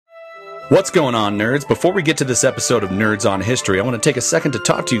What's going on, nerds? Before we get to this episode of Nerds on History, I want to take a second to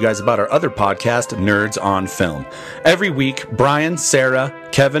talk to you guys about our other podcast, Nerds on Film. Every week, Brian, Sarah,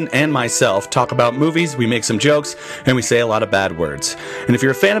 Kevin, and myself talk about movies, we make some jokes, and we say a lot of bad words. And if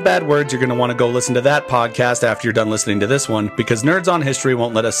you're a fan of bad words, you're going to want to go listen to that podcast after you're done listening to this one, because Nerds on History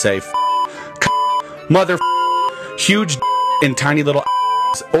won't let us say mother, huge and tiny little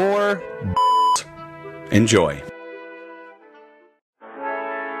or enjoy.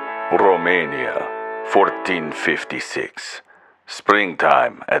 Romania, 1456.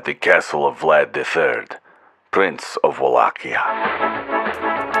 Springtime at the castle of Vlad III, Prince of Wallachia.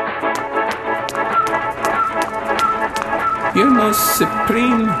 Your most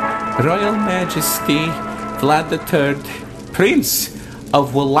supreme royal majesty, Vlad III, Prince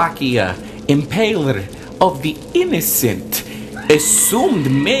of Wallachia, impaler of the innocent,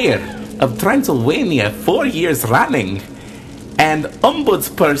 assumed mayor of Transylvania 4 years running, and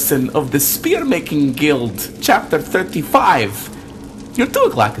ombudsperson of the Spearmaking Guild, Chapter 35. Your 2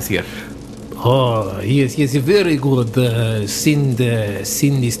 o'clock is here. Oh, yes, very good. Send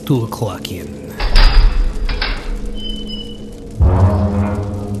this 2 o'clock in.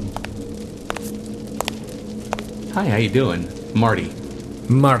 Hi, how you doing? Marty.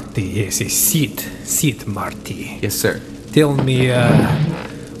 Marty, yes, sit, Marty. Yes, sir. Tell me,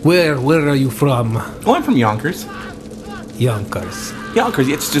 where are you from? Oh, I'm from Yonkers. Yonkers. Yonkers,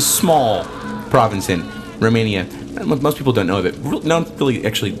 it's just a small province in Romania. Most people don't know of it. No, really,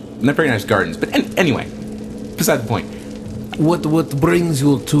 actually, not very nice gardens. But anyway, beside the point. What brings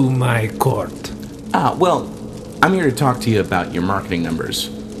you to my court? Well, I'm here to talk to you about your marketing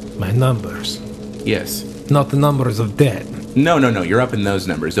numbers. My numbers? Yes. Not the numbers of dead. No, you're up in those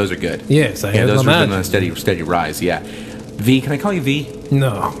numbers. Those are good. Yes, I have those are imagined. on a steady rise, yeah. V, can I call you V?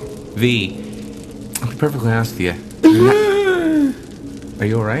 No. V, I'll be perfectly honest with you. Are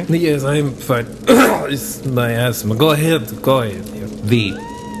you alright? Yes, I'm fine. It's my asthma. Go ahead. V,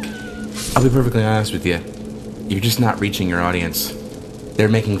 I'll be perfectly honest with you. You're just not reaching your audience. They're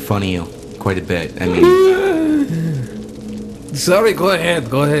making fun of you quite a bit. I mean... Sorry, go ahead.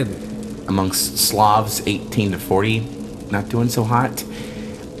 Amongst Slavs 18 to 40, not doing so hot.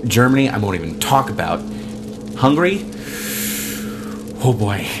 Germany, I won't even talk about. Hungary, oh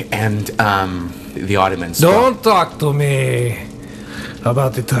boy. And, the Ottomans. Don't talk to me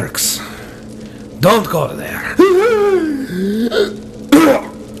about the Turks. Don't go there.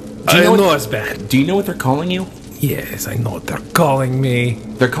 I know it's bad. Do you know what they're calling you? Yes, I know what they're calling me.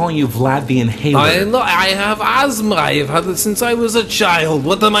 They're calling you Vlad the Inhaler. I know, I have asthma. I've had it since I was a child.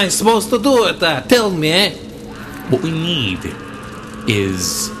 What am I supposed to do with that? Tell me. What we need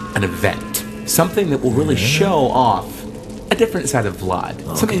is an event. Something that will really show off a different side of Vlad.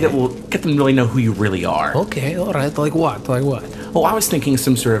 Okay. Something that will get them to really know who you really are. Okay, alright. Like what? Oh, I was thinking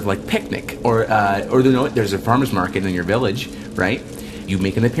some sort of like picnic. Or you know what, there's a farmer's market in your village, right? You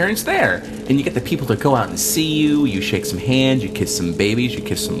make an appearance there, and you get the people to go out and see you. You shake some hands, you kiss some babies, you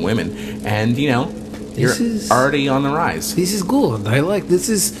kiss some women, and you know, you're already on the rise. This is good. I like this.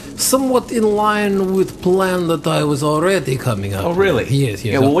 Is somewhat in line with plan that I was already coming up. Oh, really? With. Yes.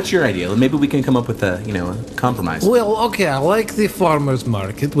 Yeah. Well, what's your idea? Maybe we can come up with a compromise. Well, okay. I like the farmers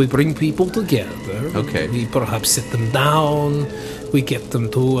market. We bring people together. Okay. We perhaps sit them down. We get them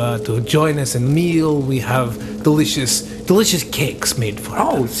to join us in a meal. We have delicious cakes made for them.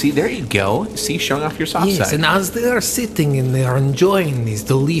 Oh, see, there you go. See, showing off your soft side. Yes, and as they are sitting and they are enjoying these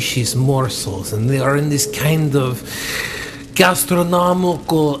delicious morsels, and they are in this kind of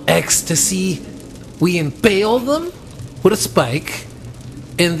gastronomical ecstasy, we impale them with a spike,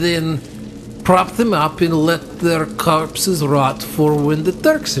 and then prop them up and let their corpses rot for when the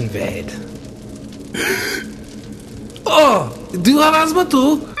Turks invade. Oh, do you have asthma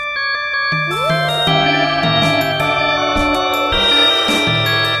too?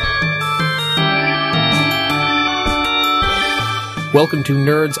 Welcome to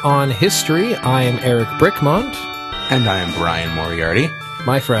Nerds on History. I am Eric Brickmont. And I am Brian Moriarty.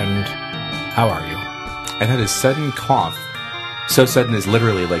 My friend, how are you? I've had a sudden cough. So sudden as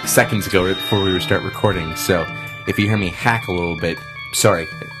literally like seconds ago right before we start recording. So if you hear me hack a little bit, sorry.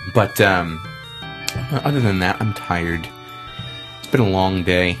 But other than that, I'm tired. It's been a long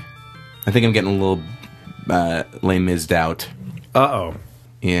day. I think I'm getting a little lame-izzed out. Uh-oh.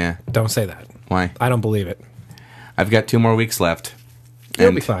 Yeah. Don't say that. Why? I don't believe it. I've got 2 more weeks left.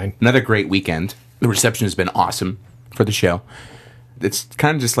 You'll be fine. Another great weekend. The reception has been awesome for the show. It's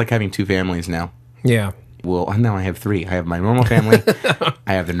kind of just like having 2 families now. Yeah. Well, now I have 3. I have my normal family,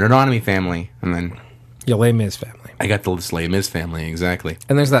 I have the Nerdonomy family, and then... Your Les Mis family. I got the Les Mis family, exactly.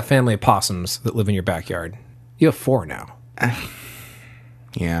 And there's that family of possums that live in your backyard. You have 4 now.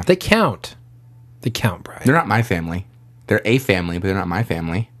 Yeah. They count. They count, Brian. They're not my family. They're a family, but they're not my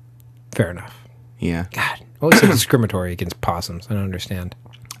family. Fair enough. Yeah. God, always so discriminatory against possums. I don't understand.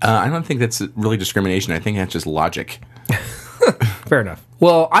 I don't think that's really discrimination. I think that's just logic. Fair enough.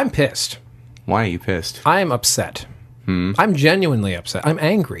 Well, I'm pissed. Why are you pissed? I'm upset. I'm genuinely upset. I'm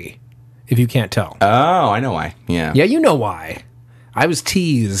angry, if you can't tell. Oh, I know why. Yeah. Yeah, you know why. I was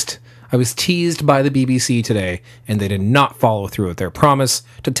teased. I was teased by the BBC today, and they did not follow through with their promise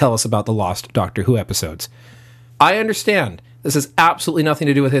to tell us about the lost Doctor Who episodes. I understand. This has absolutely nothing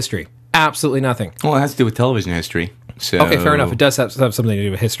to do with history. Absolutely nothing. Well, it has to do with television history. So Okay, fair enough. It does have something to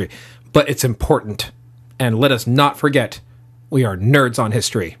do with history. But it's important. And let us not forget, we are nerds on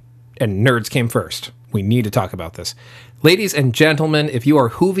history. And nerds came first. We need to talk about this. Ladies and gentlemen, if you are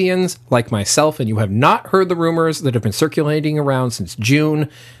Whovians like myself and you have not heard the rumors that have been circulating around since June,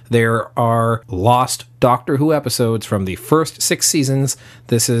 there are lost Doctor Who episodes from the first 6 seasons.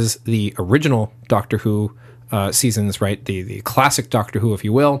 This is the original Doctor Who seasons, right? The classic Doctor Who, if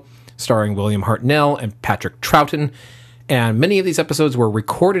you will, starring William Hartnell and Patrick Troughton. And many of these episodes were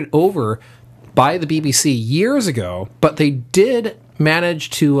recorded over by the BBC years ago, but they did manage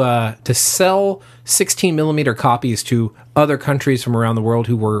to sell 16mm copies to other countries from around the world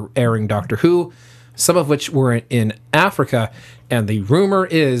who were airing Doctor Who, some of which were in Africa. And the rumor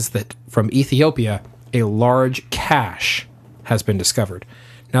is that from Ethiopia, a large cache has been discovered.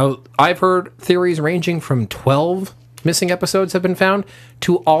 Now, I've heard theories ranging from 12 missing episodes have been found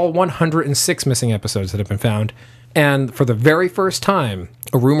to all 106 missing episodes that have been found. And for the very first time,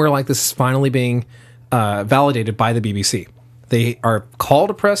 a rumor like this is finally being validated by the BBC. They are called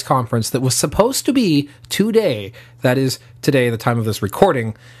a press conference that was supposed to be today. That is today, the time of this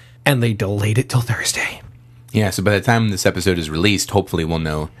recording, and they delayed it till Thursday. Yeah, so by the time this episode is released, hopefully we'll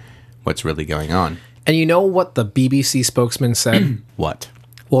know what's really going on. And you know what the BBC spokesman said? What?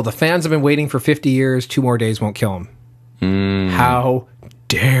 Well, the fans have been waiting for 50 years. 2 more days won't kill them. How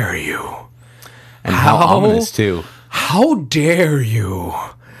dare you? And how ominous, too. How dare you?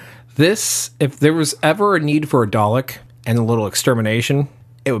 This, if there was ever a need for a Dalek and a little extermination,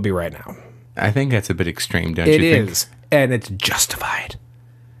 it would be right now. I think that's a bit extreme, don't you think? It is, and it's justified.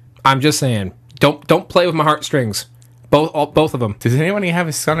 I'm just saying, don't play with my heartstrings. Both of them. Does anybody have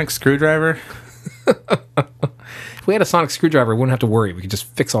a sonic screwdriver? If we had a sonic screwdriver, we wouldn't have to worry. We could just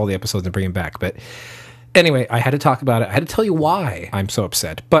fix all the episodes and bring them back. But anyway, I had to talk about it. I had to tell you why I'm so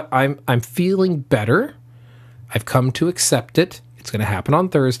upset. But I'm feeling better. I've come to accept it. It's going to happen on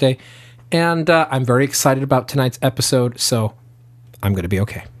Thursday. And I'm very excited about tonight's episode, so I'm going to be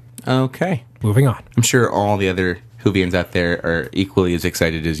okay. Okay. Moving on. I'm sure all the other Whovians out there are equally as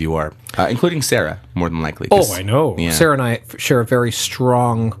excited as you are, including Sarah, more than likely. Oh, I know. Yeah. Sarah and I share a very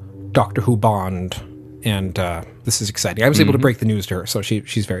strong Doctor Who bond, and this is exciting. I was able to break the news to her, so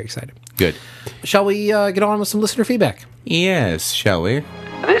she's very excited. Good. Shall we get on with some listener feedback? Yes, shall we?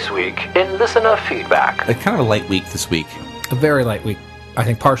 This week in listener feedback. Kind of a light week this week. A very light week. I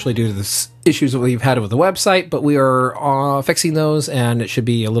think partially due to the issues that we've had with the website, but we are fixing those, and it should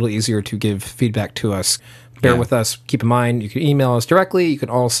be a little easier to give feedback to us. Bear with us. Keep in mind, you can email us directly. You can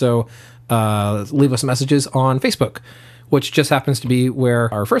also leave us messages on Facebook, which just happens to be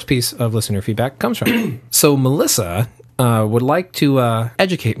where our first piece of listener feedback comes from. So Melissa would like to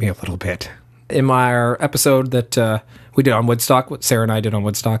educate me a little bit. In our episode that we did on Woodstock, what Sarah and I did on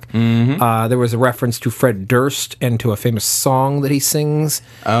Woodstock, there was a reference to Fred Durst and to a famous song that he sings.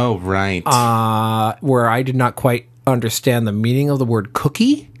 Oh, right. Where I did not quite understand the meaning of the word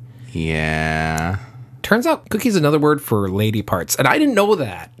cookie. Yeah. Turns out cookie is another word for lady parts, and I didn't know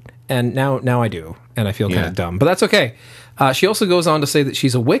that. And now I do, and I feel kind of dumb. But that's okay. She also goes on to say that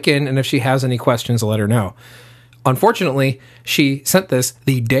she's a Wiccan, and if she has any questions, I'll let her know. Unfortunately, she sent this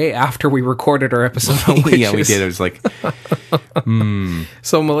the day after we recorded our episode on witches. Yeah, we did. It was like,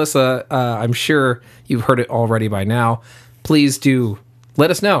 So, Melissa, I'm sure you've heard it already by now. Please do let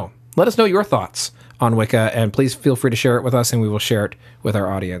us know. Let us know your thoughts on Wicca, and please feel free to share it with us, and we will share it with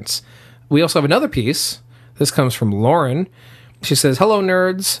our audience. We also have another piece. This comes from Lauren. She says, "Hello,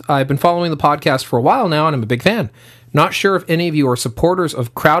 nerds. I've been following the podcast for a while now, and I'm a big fan. Not sure if any of you are supporters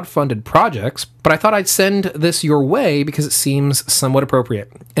of crowd-funded projects, but I thought I'd send this your way because it seems somewhat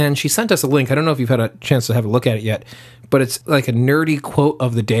appropriate." And she sent us a link. I don't know if you've had a chance to have a look at it yet, but it's like a nerdy quote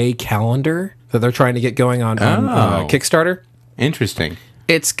of the day calendar that they're trying to get going on Kickstarter. Interesting.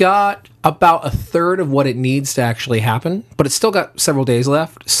 It's got about a third of what it needs to actually happen, but it's still got several days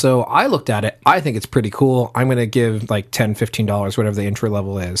left. So I looked at it. I think it's pretty cool. I'm going to give like $10, $15, whatever the entry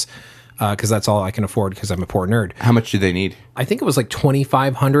level is, because that's all I can afford because I'm a poor nerd. How much do they need? I think it was like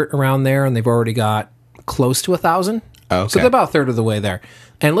 $2,500 around there, and they've already got close to 1,000. Okay. So they're about a third of the way there.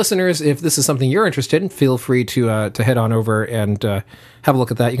 And listeners, if this is something you're interested in, feel free to head on over and have a look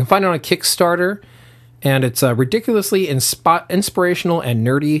at that. You can find it on Kickstarter, and it's ridiculously inspirational and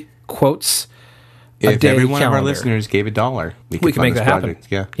nerdy quotes. If every one of our listeners gave $1, we can make that happen.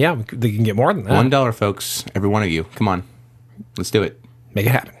 Yeah, yeah, they can get more than that. $1, folks. Every one of you. Come on, let's do it. Make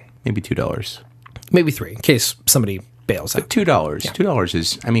it happen. Maybe $2. Maybe $3, in case somebody bails out. $2. Yeah. $2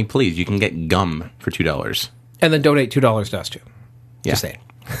 is. I mean, please, you can get gum for $2. And then donate $2 to us too. Yeah. Just saying.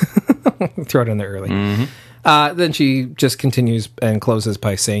 Throw it in there early. Then she just continues and closes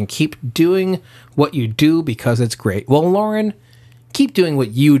by saying, "Keep doing what you do because it's great." Well, Lauren, keep doing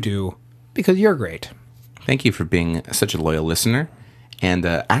what you do because you're great. Thank you for being such a loyal listener and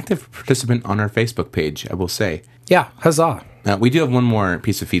active participant on our Facebook page, I will say. Yeah, huzzah. We do have one more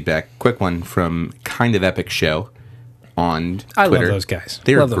piece of feedback, quick one from Kind of Epic Show on Twitter. I love those guys.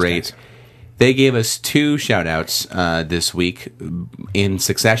 They're Love those great. guys. They gave us 2 shout-outs this week in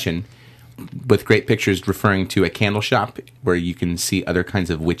succession with great pictures referring to a candle shop where you can see other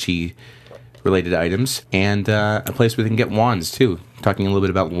kinds of witchy related items, and a place where they can get wands too, talking a little bit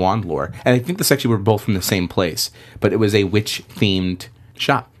about wand lore. And I think this actually were both from the same place, but it was a witch themed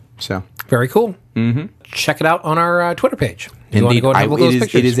shop. So Very cool. Mm-hmm. Check it out on our Twitter page. You want to indeed, go and have a look at those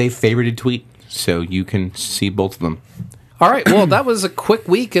pictures. it is a favorited tweet, so you can see both of them. All right. Well, that was a quick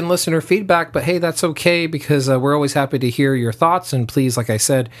week in listener feedback, but hey, that's okay because we're always happy to hear your thoughts. And please, like I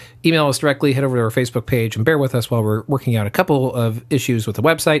said, email us directly, head over to our Facebook page, and bear with us while we're working out a couple of issues with the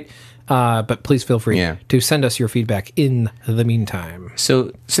website. But please feel free to send us your feedback in the meantime.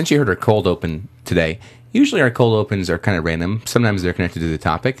 So, since you heard our cold open today, usually our cold opens are kind of random. Sometimes they're connected to the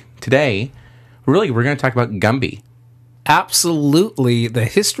topic. Today, we're going to talk about Gumby. Absolutely. The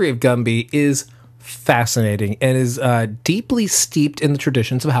history of Gumby is fascinating and is deeply steeped in the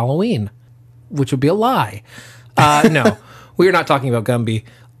traditions of Halloween, which would be a lie. No, we are not talking about Gumby.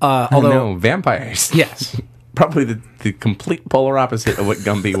 Although, no, vampires. Yes. Probably the complete polar opposite of what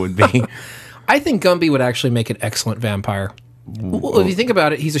Gumby would be. I think Gumby would actually make an excellent vampire. Well, if you think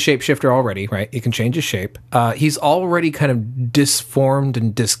about it, he's a shapeshifter already, right? He can change his shape. He's already kind of disformed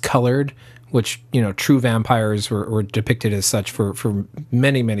and discolored, which, true vampires were depicted as such for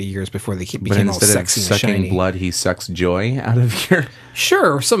many, many years before they became all sexy and shiny. Instead of sucking blood, he sucks joy out of your...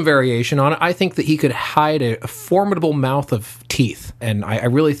 Sure, some variation on it. I think that he could hide a formidable mouth of teeth, and I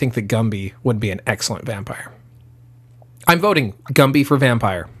really think that Gumby would be an excellent vampire. I'm voting Gumby for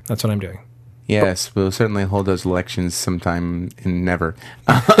vampire. That's what I'm doing. Yes, we'll certainly hold those elections sometime in never.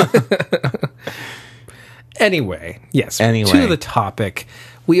 Anyway, yes. Anyway. To the topic.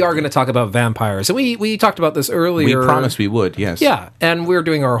 We are going to talk about vampires. And we talked about this earlier. We promised we would, yes. Yeah, and we're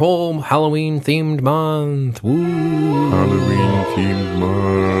doing our whole Halloween-themed month. Woo! Halloween-themed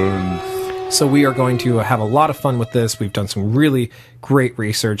month. So we are going to have a lot of fun with this. We've done some really great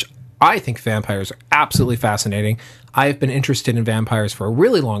research. I think vampires are absolutely fascinating. I've been interested in vampires for a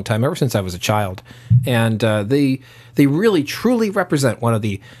really long time, ever since I was a child. And they really, truly represent one of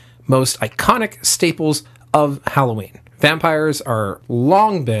the most iconic staples of Halloween. Vampires are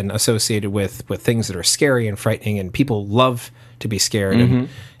long been associated with things that are scary and frightening, and people love to be scared. Mm-hmm.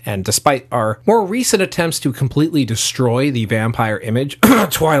 And despite our more recent attempts to completely destroy the vampire image,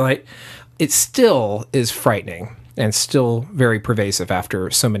 Twilight, it still is frightening and still very pervasive after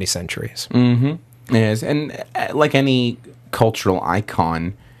so many centuries. Mm-hmm. Yes, and like any cultural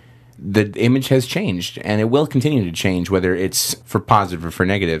icon, the image has changed, and it will continue to change, whether it's for positive or for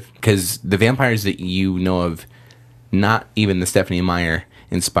negative, because the vampires that you know of, not even the Stephenie Meyer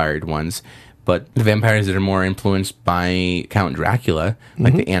inspired ones, but the vampires that are more influenced by Count Dracula,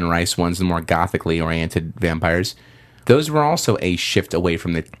 like the Anne Rice ones, the more gothically oriented vampires, those were also a shift away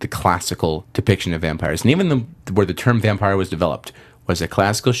from the classical depiction of vampires. And even where the term vampire was developed was a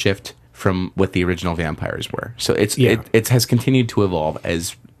classical shift from what the original vampires were. So it has continued to evolve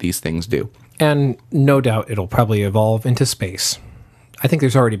as these things do. And no doubt it'll probably evolve into space. I think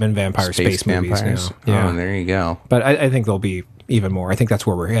there's already been space movies vampires. now. Yeah. Oh, there you go. But I think there'll be even more. I think that's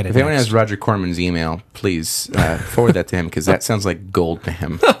where we're headed. If anyone has Roger Corman's email, please forward that to him, because that sounds like gold to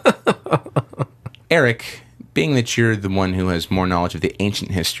him. Eric, being that you're the one who has more knowledge of the ancient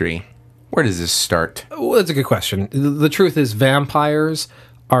history, where does this start? Well, that's a good question. The truth is, vampires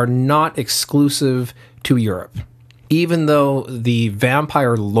are not exclusive to Europe. Even though the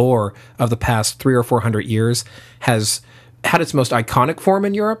vampire lore of the past 300 or 400 years has had its most iconic form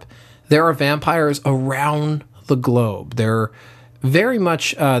in Europe, there are vampires around the globe. They're very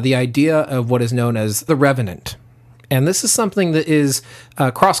much the idea of what is known as the revenant. And this is something that is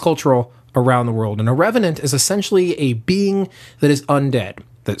cross-cultural around the world. And a revenant is essentially a being that is undead,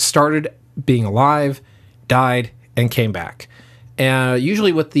 that started being alive, died, and came back.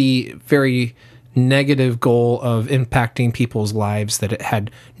 Usually with the very negative goal of impacting people's lives that it had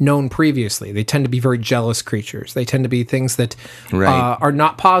known previously. They tend to be very jealous creatures. They tend to be things that are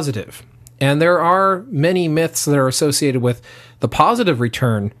not positive. And there are many myths that are associated with the positive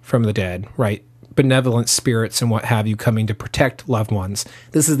return from the dead, right? Benevolent spirits and what have you coming to protect loved ones.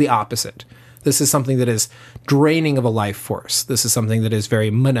 This is the opposite. This is something that is draining of a life force. This is something that is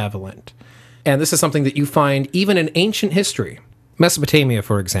very malevolent. And this is something that you find even in ancient history. Mesopotamia,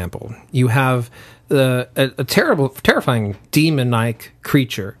 for example, you have a terrifying demon-like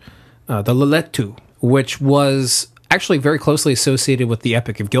creature, the Leletu, which was actually very closely associated with the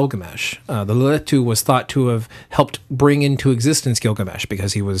Epic of Gilgamesh. The Leletu was thought to have helped bring into existence Gilgamesh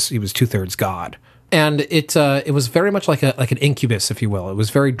because he was 2/3 god. And it was very much like an incubus, if you will. It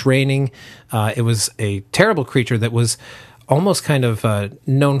was very draining. It was a terrible creature that was almost kind of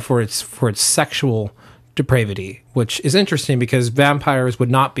known for its sexual depravity, which is interesting because vampires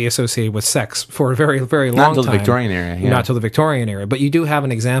would not be associated with sex for a very, very long time. Not until the Victorian era. Yeah. Not until the Victorian era. But you do have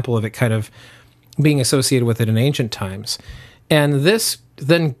an example of it kind of being associated with it in ancient times. And this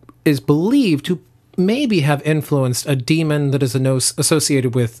then is believed to maybe have influenced a demon that is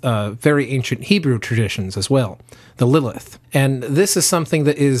associated with very ancient Hebrew traditions as well, the Lilith. And this is something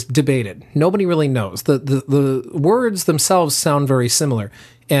that is debated. Nobody really knows. The words themselves sound very similar.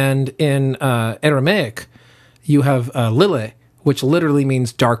 And in Aramaic, you have Lile, which literally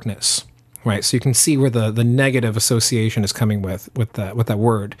means darkness, right? So you can see where the negative association is coming with that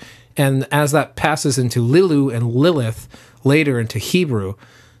word. And as that passes into Lilu and Lilith later into Hebrew,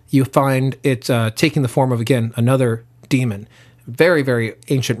 you find it taking the form of, again, another demon. Very, very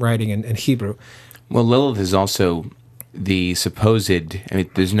ancient writing in Hebrew. Well, Lilith is also the supposed,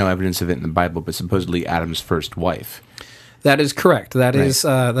 there's no evidence of it in the Bible, but supposedly Adam's first wife. That is correct. That is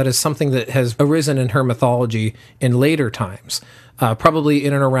something that has arisen in her mythology in later times, probably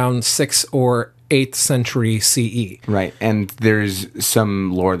in and around 6th or 8th century CE. Right, and there's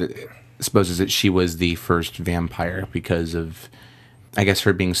some lore that supposes that she was the first vampire because of, I guess,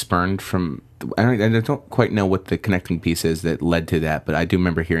 her being spurned from... I don't quite know what the connecting piece is that led to that, but I do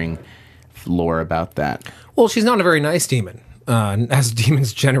remember hearing lore about that. Well, she's not a very nice demon, as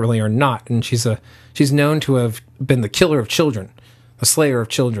demons generally are not, and she's known to have been the killer of children, the slayer of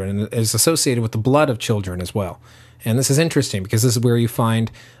children, and is associated with the blood of children as well. And this is interesting because this is where you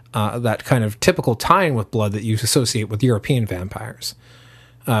find that kind of typical tie-in with blood that you associate with European vampires,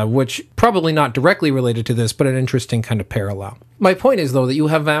 which probably not directly related to this, but an interesting kind of parallel. My point is, though, that you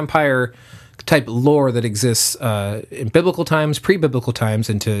have vampire type lore that exists in biblical times, pre-biblical times,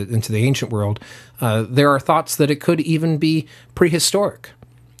 into the ancient world. There are thoughts that it could even be prehistoric.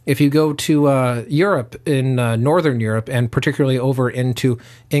 If you go to Europe, in Northern Europe, and particularly over into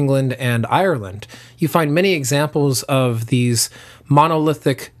England and Ireland, you find many examples of these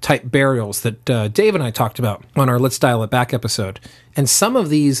monolithic type burials that Dave and I talked about on our Let's Dial It Back episode. And some of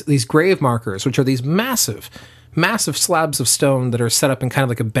these grave markers, which are these massive slabs of stone that are set up in kind of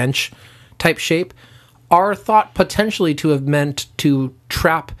like a bench type shape, are thought potentially to have meant to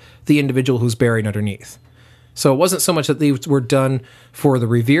trap the individual who's buried underneath. So it wasn't so much that these were done for the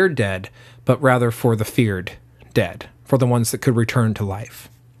revered dead, but rather for the feared dead, for the ones that could return to life.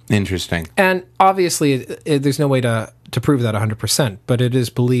 Interesting. And obviously, there's no way to prove that 100%, but it is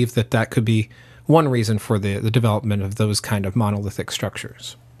believed that could be one reason for the development of those kind of monolithic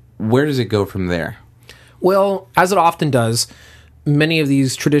structures. Where does it go from there? Well, as it often does, many of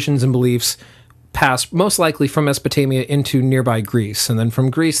these traditions and beliefs passed most likely from Mesopotamia into nearby Greece, and then from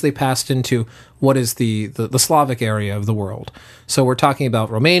Greece they passed into what is the Slavic area of the world. So we're talking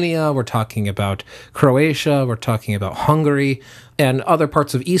about Romania, we're talking about Croatia, we're talking about Hungary, and other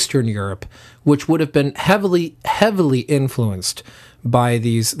parts of Eastern Europe, which would have been heavily influenced by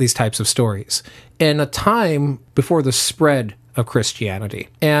these types of stories in a time before the spread of Christianity.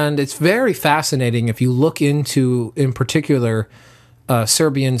 And it's very fascinating if you look into, in particular,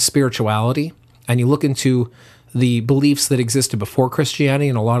 Serbian spirituality, and you look into the beliefs that existed before Christianity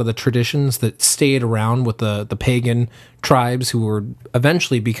and a lot of the traditions that stayed around with the pagan tribes who would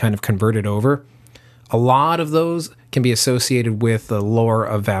eventually be kind of converted over. A lot of those can be associated with the lore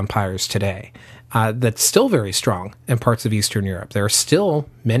of vampires today. That's still very strong in parts of Eastern Europe. There are still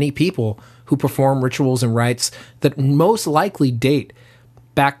many people who perform rituals and rites that most likely date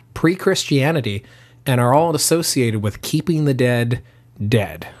back pre-Christianity and are all associated with keeping the dead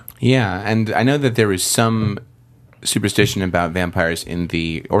dead. Yeah, and I know that there is some superstition about vampires in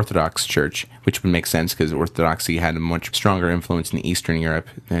the Orthodox Church, which would make sense because Orthodoxy had a much stronger influence in Eastern Europe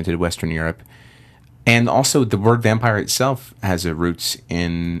than it did Western Europe. And also, the word vampire itself has a roots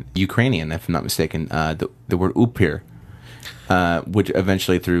in Ukrainian, if I'm not mistaken. The word upir, which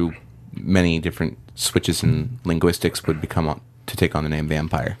eventually, through many different switches in linguistics, would become to take on the name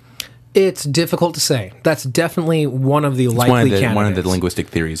vampire. It's difficult to say. That's definitely one of the likely candidates. One of the linguistic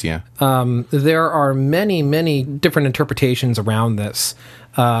theories, yeah. There are many, many different interpretations around this.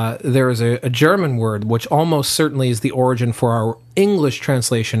 There is a German word, which almost certainly is the origin for our English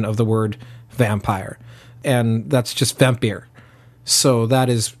translation of the word vampire, and that's just vampire. So that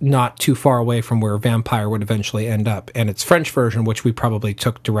is not too far away from where vampire would eventually end up. And its French version, which we probably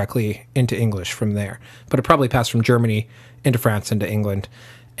took directly into English from there. But it probably passed from Germany into France into England.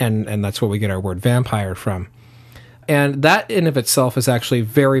 And that's where we get our word vampire from. And that in of itself is actually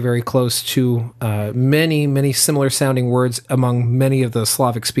very, very close to many, many similar sounding words among many of the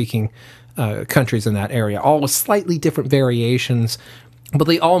Slavic-speaking countries in that area, all with slightly different variations, but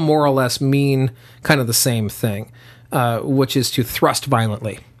they all more or less mean kind of the same thing, which is to thrust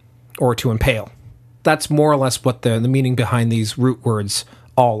violently or to impale. That's more or less what the meaning behind these root words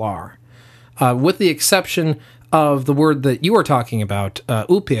all are. With the exception of the word that you were talking about,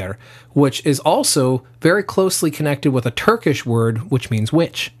 upir, which is also very closely connected with a Turkish word, which means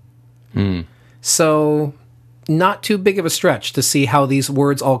witch. So not too big of a stretch to see how these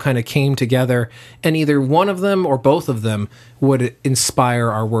words all kind of came together, and either one of them or both of them would inspire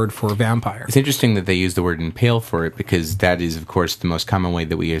our word for vampire. It's interesting that they use the word impale for it, because that is, of course, the most common way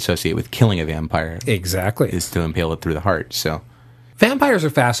that we associate with killing a vampire. Exactly. Is to impale it through the heart, so... Vampires are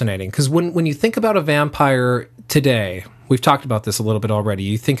fascinating, because when you think about a vampire today, we've talked about this a little bit already,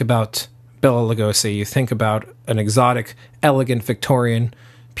 you think about Bela Lugosi, you think about an exotic, elegant Victorian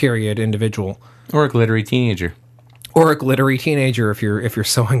period individual. Or a glittery teenager. Or a glittery teenager, if you're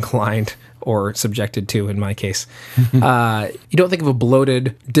so inclined, or subjected to, in my case. You don't think of a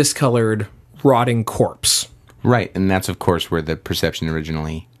bloated, discolored, rotting corpse. Right, and that's, of course, where the perception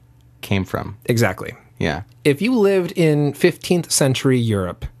originally came from. Exactly. Yeah. If you lived in 15th century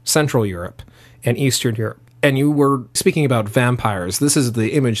Europe, Central Europe, and Eastern Europe, and you were speaking about vampires, this is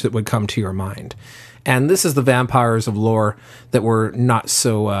the image that would come to your mind. And this is the vampires of lore that were not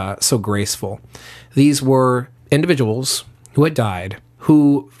so graceful. These were individuals who had died,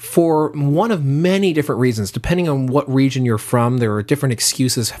 who, for one of many different reasons, depending on what region you're from, there are different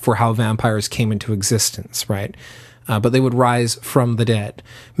excuses for how vampires came into existence, right? But they would rise from the dead.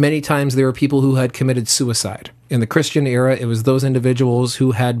 Many times there were people who had committed suicide. In the Christian era, it was those individuals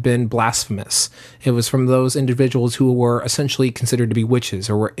who had been blasphemous. It was from those individuals who were essentially considered to be witches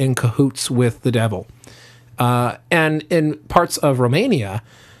or were in cahoots with the devil. And in parts of Romania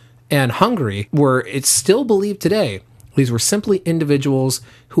and Hungary, where it's still believed today, these were simply individuals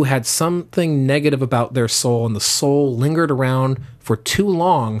who had something negative about their soul, and the soul lingered around for too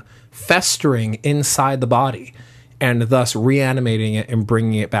long, festering inside the body, and thus reanimating it and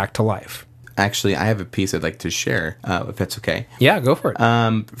bringing it back to life. Actually, I have a piece I'd like to share, if that's okay. Yeah, go for it.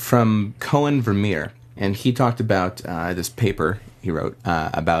 From Cohen Vermeer, and he talked about this paper he wrote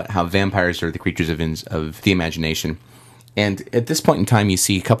about how vampires are the creatures of the imagination. And at this point in time, you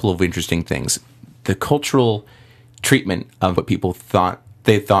see a couple of interesting things. The cultural treatment of what people thought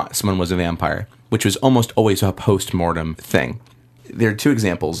someone was a vampire, which was almost always a post-mortem thing. There are two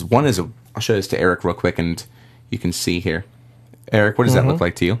examples. One is, I'll show this to Eric real quick, and you can see here. Eric, what does that look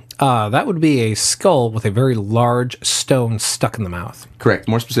like to you? That would be a skull with a very large stone stuck in the mouth. Correct.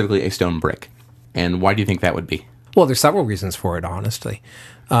 More specifically, a stone brick. And why do you think that would be? Well, there's several reasons for it, honestly.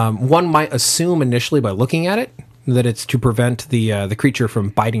 One might assume initially by looking at it that it's to prevent the creature from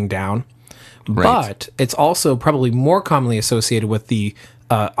biting down. Right. But it's also probably more commonly associated with the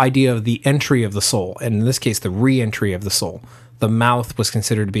idea of the entry of the soul, and in this case, the re-entry of the soul. The mouth was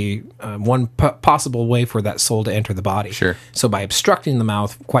considered to be one possible way for that soul to enter the body. Sure. So by obstructing the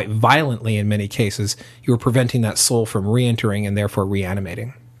mouth quite violently in many cases, you were preventing that soul from re-entering and therefore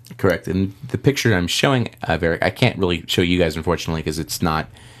reanimating. Correct. And the picture I'm showing of Eric, I can't really show you guys, unfortunately, because it's not,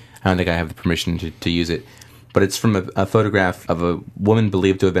 I don't think I have the permission to use it. But it's from a photograph of a woman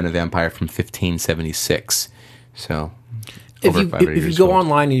believed to have been a vampire from 1576. So, if you go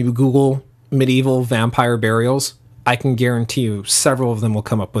online and you Google medieval vampire burials, I can guarantee you several of them will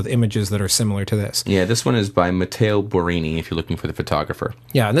come up with images that are similar to this. Yeah, this one is by Matteo Borini, if you're looking for the photographer.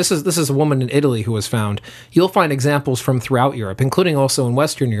 Yeah, and this is a woman in Italy who was found. You'll find examples from throughout Europe, including also in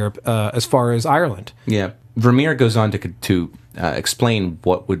Western Europe, as far as Ireland. Yeah. Vermeer goes on to explain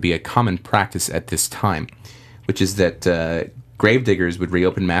what would be a common practice at this time, which is that gravediggers would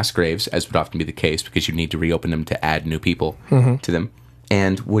reopen mass graves, as would often be the case, because you need to reopen them to add new people to them,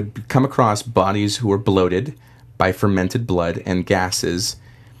 and would come across bodies who were bloated by fermented blood and gases,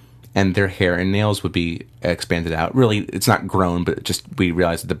 and their hair and nails would be expanded out. Really, it's not grown, but just we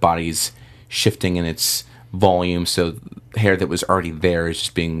realize that the body's shifting in its volume, so hair that was already there is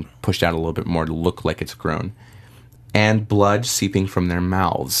just being pushed out a little bit more to look like it's grown. And blood seeping from their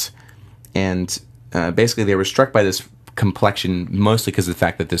mouths. And basically they were struck by this complexion mostly because of the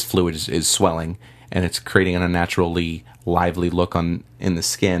fact that this fluid is swelling, and it's creating an unnaturally lively look in the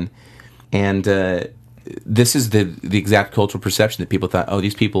skin. And this is the exact cultural perception that people thought, oh,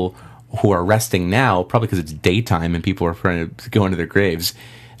 these people who are resting now, probably because it's daytime and people are trying to go into their graves,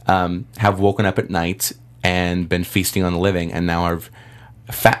 have woken up at night and been feasting on the living, and now are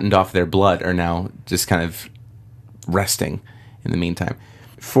fattened off their blood, are now just kind of resting in the meantime.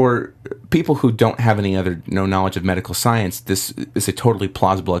 For people who don't have no knowledge of medical science, this is a totally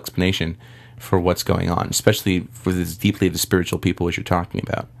plausible explanation for what's going on, especially for this deeply the spiritual people as you're talking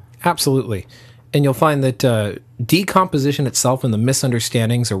about. Absolutely. And you'll find that decomposition itself and the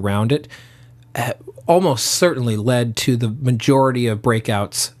misunderstandings around it almost certainly led to the majority of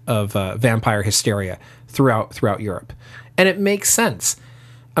breakouts of vampire hysteria throughout Europe. And it makes sense.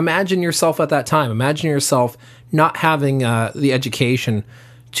 Imagine yourself at that time. Imagine yourself not having the education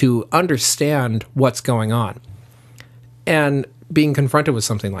to understand what's going on and being confronted with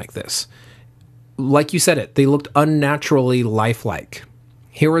something like this. Like you said they looked unnaturally lifelike.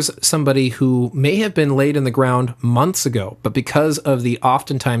 Here was somebody who may have been laid in the ground months ago, but because of the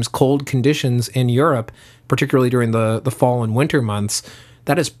oftentimes cold conditions in Europe, particularly during the fall and winter months,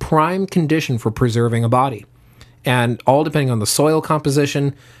 that is prime condition for preserving a body. And all depending on the soil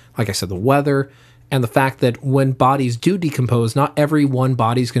composition, like I said, the weather, and the fact that when bodies do decompose, not every one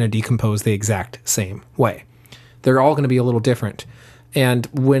body is going to decompose the exact same way. They're all going to be a little different. And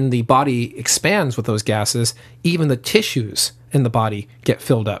when the body expands with those gases, even the tissues in the body get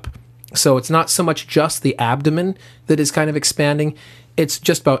filled up. So it's not so much just the abdomen that is kind of expanding, it's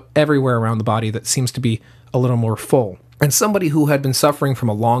just about everywhere around the body that seems to be a little more full. And somebody who had been suffering from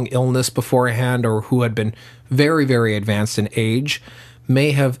a long illness beforehand, or who had been very, very advanced in age,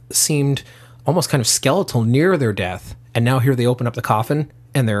 may have seemed almost kind of skeletal near their death, and now here they open up the coffin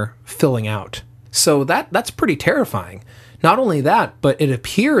and they're filling out. So that's pretty terrifying. Not only that, but it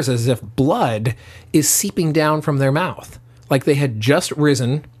appears as if blood is seeping down from their mouth. Like they had just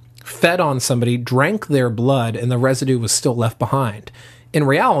risen, fed on somebody, drank their blood, and the residue was still left behind. In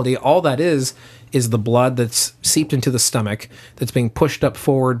reality, all that is the blood that's seeped into the stomach, that's being pushed up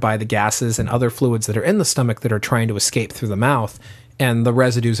forward by the gases and other fluids that are in the stomach that are trying to escape through the mouth, and the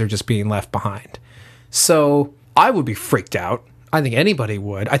residues are just being left behind. So I would be freaked out. I think anybody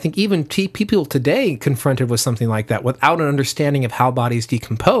would. I think even people today confronted with something like that without an understanding of how bodies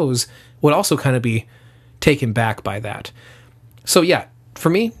decompose would also kind of be taken back by that. So yeah, for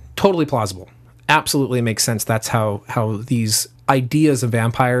me, totally plausible. Absolutely makes sense. That's how these ideas of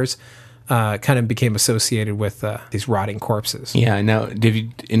vampires kind of became associated with these rotting corpses. Yeah. Now,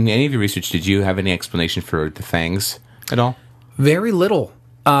 in any of your research, did you have any explanation for the fangs at all? Very little.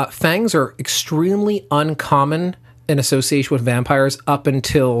 Fangs are extremely uncommon in association with vampires up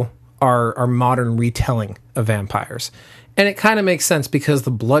until our modern retelling of vampires. And it kind of makes sense because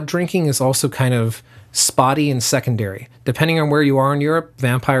the blood drinking is also kind of spotty and secondary. Depending on where you are in Europe,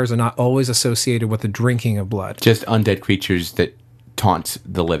 vampires are not always associated with the drinking of blood. Just undead creatures that taunt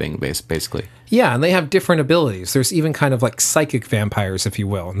the living, basically. Yeah, and they have different abilities. There's even kind of like psychic vampires, if you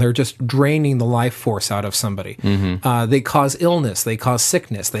will, and they're just draining the life force out of somebody. Mm-hmm. They cause illness, they cause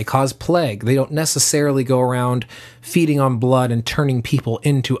sickness, they cause plague. They don't necessarily go around feeding on blood and turning people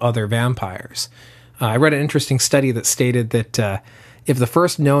into other vampires. I read an interesting study that stated that if the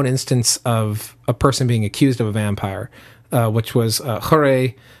first known instance of a person being accused of a vampire, which was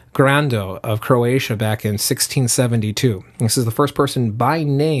Jure Grando of Croatia back in 1672. This is the first person by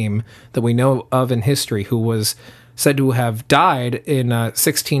name that we know of in history who was said to have died in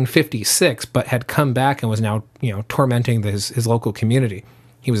 1656, but had come back and was now, tormenting his local community.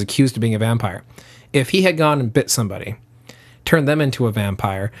 He was accused of being a vampire. If he had gone and bit somebody, turned them into a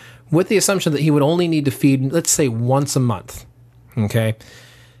vampire, with the assumption that he would only need to feed, let's say, once a month, okay,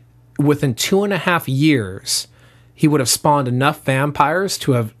 within 2.5 years, he would have spawned enough vampires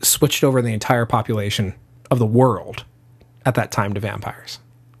to have switched over the entire population of the world at that time to vampires.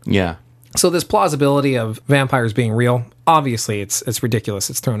 Yeah. So this plausibility of vampires being real, obviously it's ridiculous.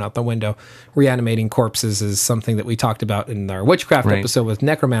 It's thrown out the window. Reanimating corpses is something that we talked about in our witchcraft episode with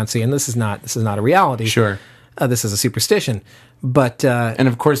necromancy, and this is not a reality. Sure. This is a superstition. But and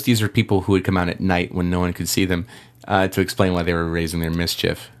of course, these are people who would come out at night when no one could see them to explain why they were raising their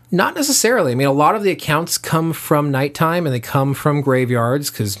mischief. Not necessarily. I mean, a lot of the accounts come from nighttime and they come from graveyards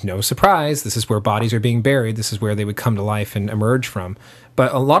because, no surprise, this is where bodies are being buried. This is where they would come to life and emerge from.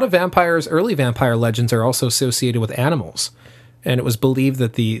 But a lot of early vampire legends are also associated with animals. And it was believed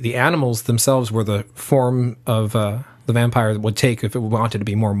that the animals themselves were the form of the vampire would take if it wanted to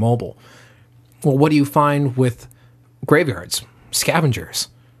be more mobile. Well, what do you find with graveyards? Scavengers.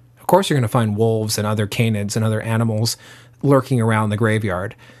 Of course you're going to find wolves and other canids and other animals lurking around the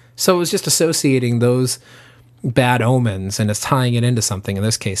graveyard. So it was just associating those bad omens and it's tying it into something. In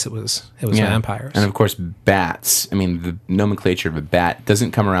this case, it was vampires. And of course, bats. I mean, the nomenclature of a bat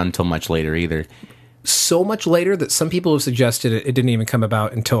doesn't come around until much later either. So much later that some people have suggested it didn't even come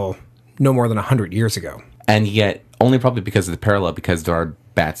about until no more than 100 years ago. And yet, only probably because of the parallel, because there are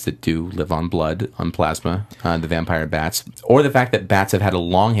bats that do live on blood, on plasma, the vampire bats, or the fact that bats have had a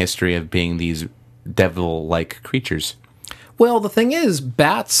long history of being these devil-like creatures. Well, the thing is,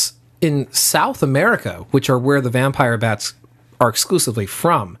 bats in South America, which are where the vampire bats are exclusively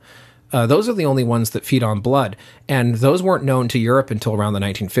from, those are the only ones that feed on blood, and those weren't known to Europe until around the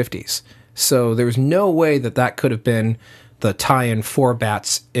 1950s. So there's no way that could have been the tie-in for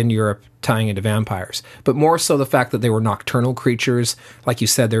bats in Europe tying into vampires, but more so the fact that they were nocturnal creatures. Like you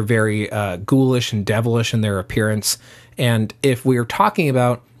said, they're very ghoulish and devilish in their appearance. And if we are talking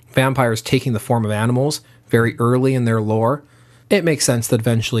about vampires taking the form of animals very early in their lore, it makes sense that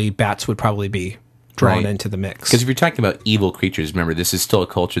eventually bats would probably be drawn into the mix. Because if you're talking about evil creatures, remember, this is still a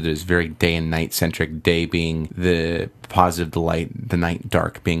culture that is very day and night centric. Day being the positive, the light, the night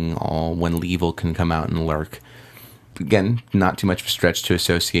dark being all when evil can come out and lurk. Again, not too much of a stretch to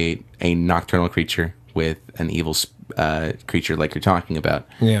associate a nocturnal creature with an evil creature like you're talking about.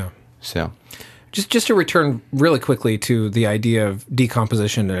 Yeah. So, just to return really quickly to the idea of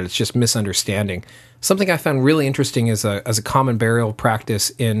decomposition and it's just misunderstanding. Something I found really interesting as a common burial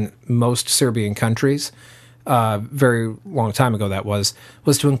practice in most Serbian countries, very long time ago that was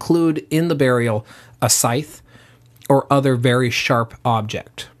to include in the burial a scythe or other very sharp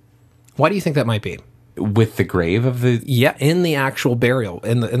object. Why do you think that might be? With the grave of the... Yeah, in the actual burial,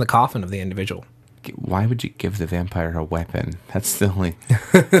 in the coffin of the individual. Why would you give the vampire a weapon? That's the only...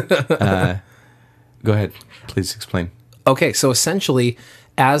 Go ahead. Please explain. Okay, so essentially,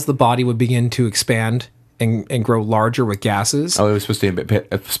 as the body would begin to expand and grow larger with gases... Oh, it was supposed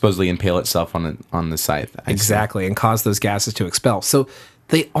to supposedly impale itself on the scythe. Exactly, and cause those gases to expel. So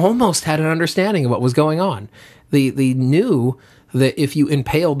they almost had an understanding of what was going on. They knew that if you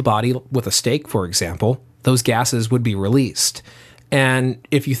impaled the body with a stake, for example, those gases would be released. And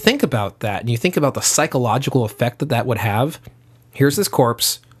if you think about that, and you think about the psychological effect that would have, here's this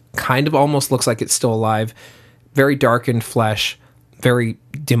corpse, kind of almost looks like it's still alive, very darkened flesh, very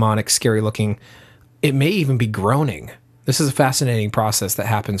demonic, scary looking. It may even be groaning. This is a fascinating process that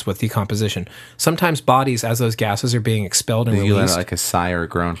happens with decomposition. Sometimes bodies, as those gases are being expelled and you released... let like a sigh or a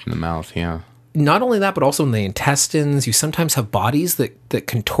groan from the mouth, yeah. Not only that, but also in the intestines, you sometimes have bodies that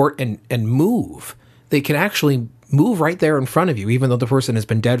contort and move. They can actually move right there in front of you, even though the person has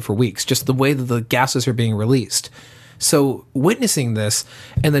been dead for weeks, just the way that the gases are being released. So witnessing this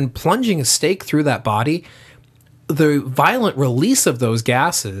and then plunging a stake through that body, the violent release of those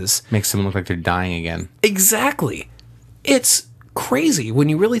gases... makes them look like they're dying again. Exactly. It's crazy when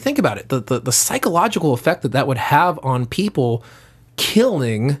you really think about it. The psychological effect that would have on people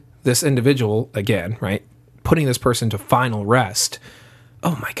killing this individual again, right? Putting this person to final rest.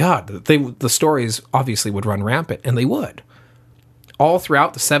 Oh my God. The stories obviously would run rampant, and they would. All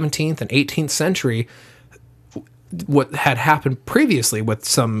throughout the 17th and 18th century, what had happened previously with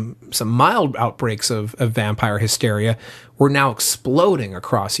some mild outbreaks of vampire hysteria were now exploding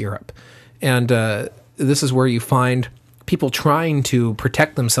across Europe. And this is where you find people trying to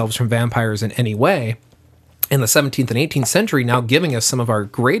protect themselves from vampires in any way. In the 17th and 18th century, now giving us some of our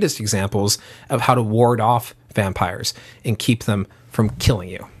greatest examples of how to ward off vampires and keep them from killing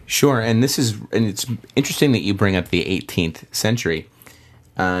you. Sure, and it's interesting that you bring up the 18th century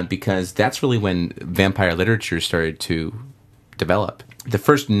because that's really when vampire literature started to develop. The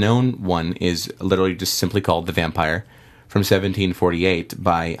first known one is literally just simply called The Vampire from 1748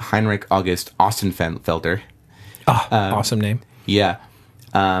 by Heinrich August Ostenfelder. Awesome name. Yeah.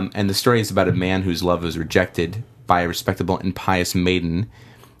 And the story is about a man whose love was rejected by a respectable and pious maiden,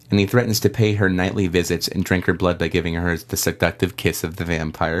 and he threatens to pay her nightly visits and drink her blood by giving her the seductive kiss of the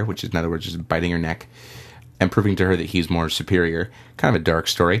vampire, which is, in other words, just biting her neck, and proving to her that he's more superior. Kind of a dark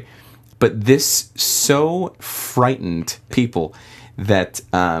story. But this so frightened people that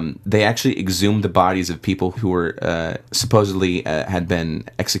they actually exhumed the bodies of people who were supposedly had been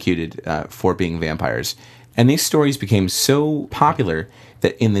executed for being vampires. And these stories became so popular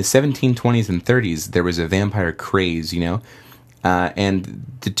that in the 1720s and 30s, there was a vampire craze, and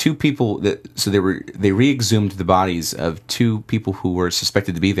the two people they re-exhumed the bodies of two people who were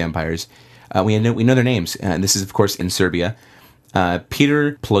suspected to be vampires. We know their names, and this is of course in Serbia.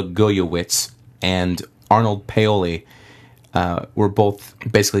 Peter Plagojewicz and Arnold Paoli were both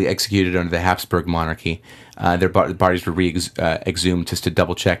basically executed under the Habsburg monarchy. Their bodies were exhumed just to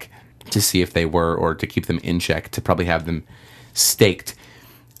double check to see if they were, or to keep them in check, to probably have them staked.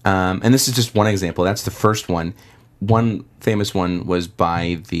 And this is just one example. That's the first one. One famous one was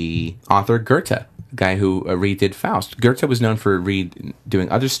by the author Goethe, a guy who redid Faust. Goethe was known for doing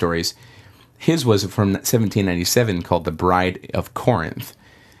other stories. His was from 1797 called The Bride of Corinth.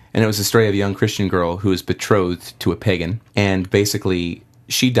 And it was the story of a young Christian girl who is betrothed to a pagan. And basically,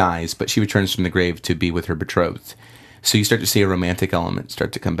 she dies, but she returns from the grave to be with her betrothed. So you start to see a romantic element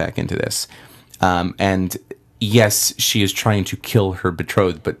start to come back into this. And yes, she is trying to kill her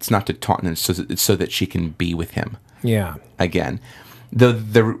betrothed, but it's not to taunt him, it's so that she can be with him. Yeah. Again.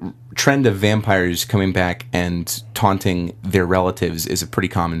 The trend of vampires coming back and taunting their relatives is a pretty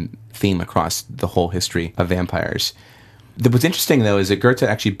common theme across the whole history of vampires. What's interesting, though, is that Goethe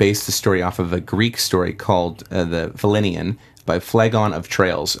actually based the story off of a Greek story called the Philenion by Phlegon of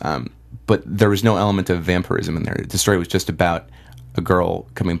Tralles, but there was no element of vampirism in there. The story was just about a girl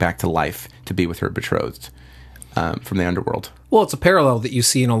coming back to life to be with her betrothed from the underworld. Well, it's a parallel that you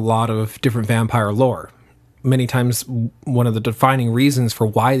see in a lot of different vampire lore. Many times, one of the defining reasons for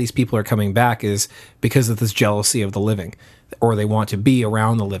why these people are coming back is because of this jealousy of the living, or they want to be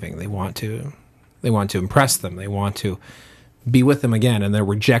around the living. They want to impress them. They want to be with them again, and they're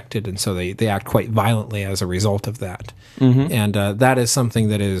rejected, and so they act quite violently as a result of that. Mm-hmm. And that is something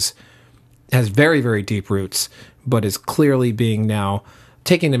that has very, very deep roots, but is clearly being now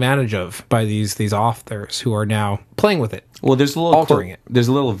taken advantage of by these authors who are now playing with it. Well, there's a little altering it. There's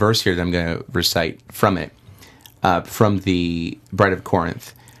a little verse here that I'm going to recite from it, from the Bride of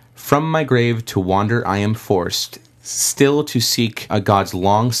Corinth. From my grave to wander I am forced, still to seek a God's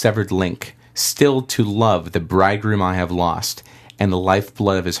long severed link, still to love the bridegroom I have lost, and the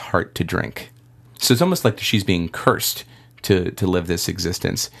lifeblood of his heart to drink. So it's almost like she's being cursed to live this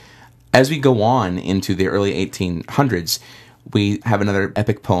existence. As we go on into the early 1800s, we have another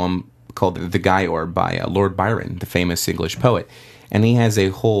epic poem called The Giaour by Lord Byron, the famous English poet. And he has a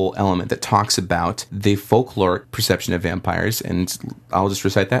whole element that talks about the folkloric perception of vampires, and I'll just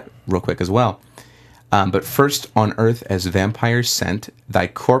recite that real quick as well. But first on earth as vampires sent, thy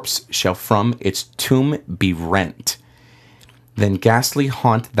corpse shall from its tomb be rent. Then ghastly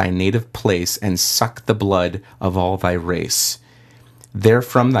haunt thy native place, and suck the blood of all thy race.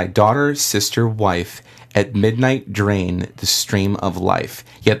 Therefrom thy daughter, sister, wife, at midnight drain the stream of life,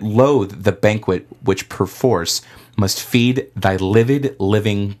 yet loathe the banquet which perforce must feed thy livid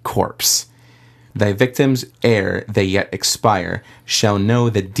living corpse. Thy victims, ere they yet expire, shall know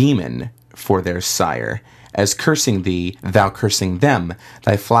the demon for their sire. As cursing thee, thou cursing them,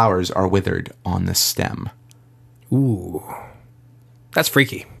 thy flowers are withered on the stem. Ooh. That's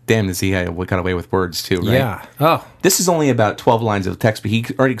freaky. Damn, does he got away with words too, right? Yeah. Oh. This is only about 12 lines of text, but he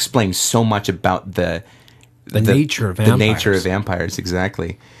already explained so much about the nature of vampires. The nature of vampires,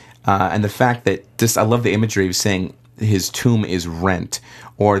 exactly. And the fact that I love the imagery of saying his tomb is rent,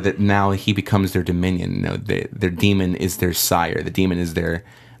 or that now he becomes their dominion. You know, their demon is their sire. The demon is their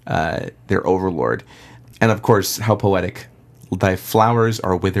overlord. And of course, how poetic. Thy flowers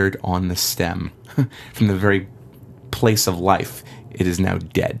are withered on the stem. From the very place of life, it is now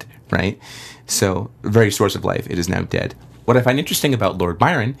dead, right? So, very source of life, it is now dead. What I find interesting about Lord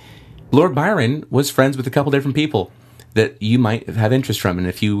Byron was friends with a couple different people that you might have interest from. And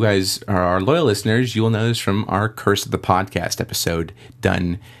if you guys are our loyal listeners, you will know this from our Curse of the Podcast episode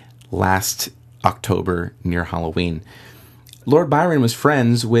done last October near Halloween. Lord Byron was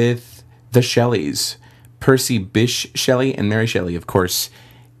friends with the Shelleys, Percy Bysshe Shelley and Mary Shelley. Of course,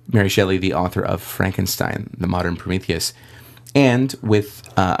 Mary Shelley, the author of Frankenstein, the modern Prometheus, and with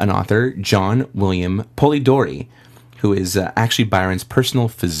an author, John William Polidori, who is actually Byron's personal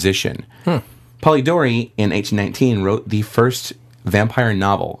physician. Polidori, in 1819, wrote the first vampire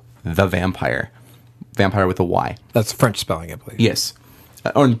novel, The Vampire. Vampire with a Y. That's French spelling, I believe. Yes.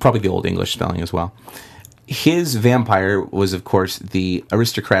 Or probably the Old English spelling as well. His vampire was, of course, the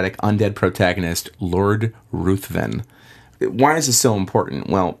aristocratic undead protagonist, Lord Ruthven. Why is this so important?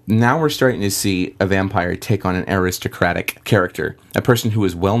 Well, now we're starting to see a vampire take on an aristocratic character, a person who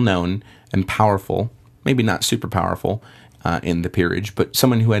is well-known and powerful, maybe not super powerful in the peerage, but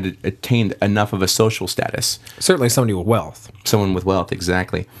someone who had attained enough of a social status. Certainly somebody with wealth. Someone with wealth,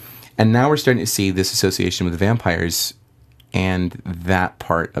 exactly. And now we're starting to see this association with vampires and that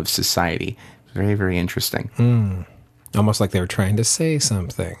part of society. Very, very interesting. Almost like they were trying to say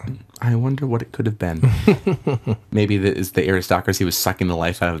something. I wonder what it could have been. Maybe the aristocracy was sucking the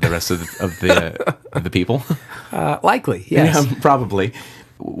life out of the rest of the people. Likely, yes. Yeah, probably.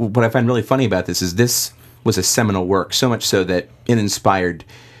 What I find really funny about this was a seminal work, so much so that it inspired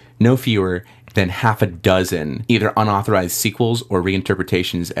no fewer than half a dozen either unauthorized sequels or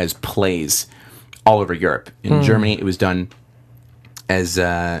reinterpretations as plays all over Europe. In Germany, it was done as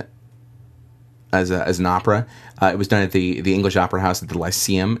an opera. It was done at the English Opera House at the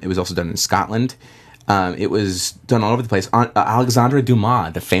Lyceum. It was also done in Scotland. It was done all over the place. Alexandre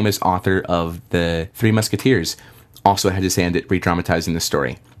Dumas, the famous author of The Three Musketeers, also had his hand at redramatizing the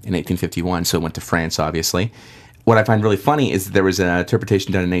story in 1851, so it went to France, obviously. What I find really funny is that there was an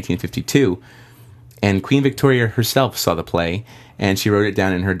interpretation done in 1852, and Queen Victoria herself saw the play, and she wrote it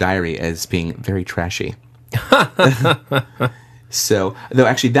down in her diary as being very trashy. So, though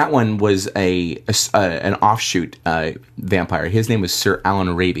actually that one was an offshoot vampire. His name was Sir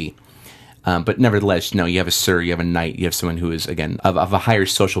Alan Raby. But nevertheless, no, you have a sir, you have a knight, you have someone who is, again, of a higher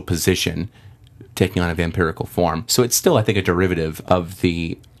social position taking on a vampirical form. So it's still, I think, a derivative of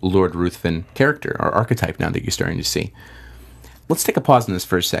the Lord Ruthven character or archetype now that you're starting to see. Let's take a pause on this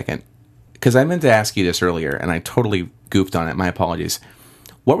for a second, because I meant to ask you this earlier, and I totally goofed on it. My apologies.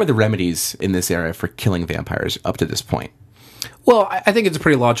 What were the remedies in this era for killing vampires up to this point? Well, I think it's a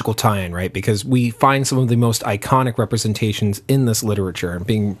pretty logical tie-in, right? Because we find some of the most iconic representations in this literature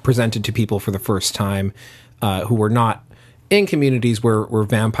being presented to people for the first time who were not in communities where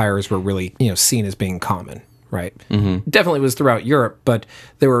vampires were really, seen as being common, right? Mm-hmm. Definitely was throughout Europe, but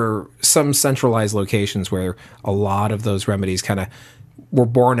there were some centralized locations where a lot of those remedies kind of were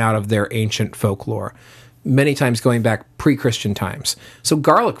born out of their ancient folklore, many times going back pre-Christian times. So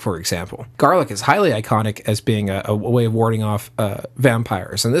garlic, for example. Garlic is highly iconic as being a way of warding off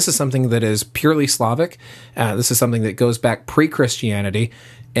vampires. And this is something that is purely Slavic. This is something that goes back pre-Christianity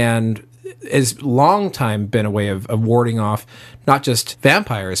and has long time been a way of warding off not just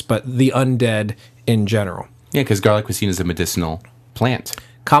vampires, but the undead in general. Yeah, because garlic was seen as a medicinal plant.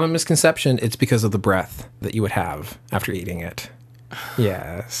 Common misconception, it's because of the breath that you would have after eating it.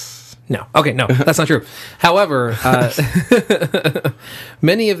 Yes. No. Okay, no, that's not true. However,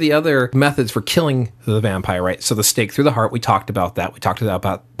 many of the other methods for killing the vampire, right? So the stake through the heart, we talked about that. We talked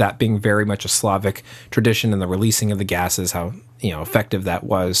about that being very much a Slavic tradition and the releasing of the gases, how effective that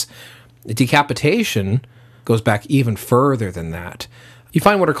was. Decapitation goes back even further than that. You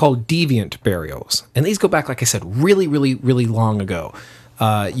find what are called deviant burials. And these go back, like I said, really, really, really long ago.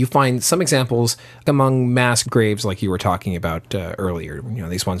 You find some examples among mass graves like you were talking about earlier,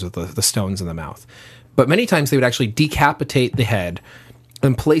 these ones with the stones in the mouth. But many times they would actually decapitate the head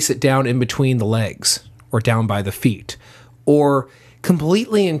and place it down in between the legs or down by the feet, or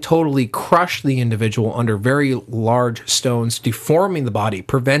completely and totally crush the individual under very large stones, deforming the body,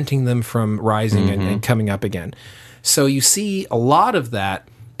 preventing them from rising and coming up again. So you see a lot of that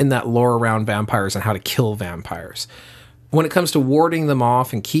in that lore around vampires and how to kill vampires. When it comes to warding them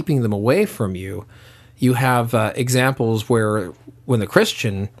off and keeping them away from you, you have examples where when the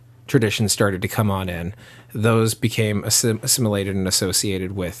Christian tradition started to come on in, those became assimilated and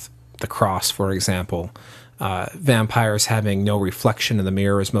associated with the cross, for example. Vampires having no reflection in the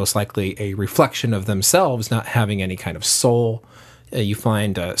mirror is most likely a reflection of themselves not having any kind of soul. You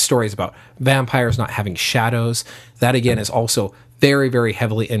find stories about vampires not having shadows. That, again, is also very, very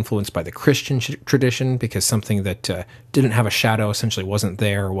heavily influenced by the Christian tradition, because something that didn't have a shadow essentially wasn't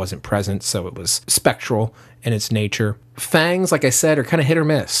there or wasn't present, so it was spectral in its nature. Fangs, like I said, are kind of hit or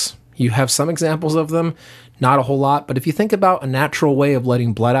miss. You have some examples of them, not a whole lot, but if you think about a natural way of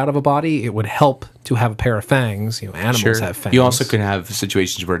letting blood out of a body, it would help to have a pair of fangs. Animals have fangs. You also could have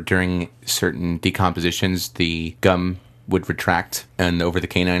situations where during certain decompositions, the gum would retract and over the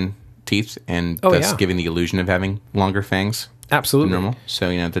canine teeth, and thus giving the illusion of having longer fangs. Absolutely. Normal. So,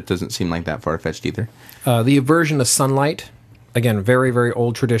 that doesn't seem like that far-fetched either. The aversion to sunlight, again, very, very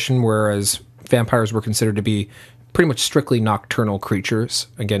old tradition, whereas vampires were considered to be pretty much strictly nocturnal creatures,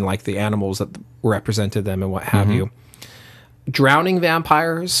 again, like the animals that represented them and what have you. Drowning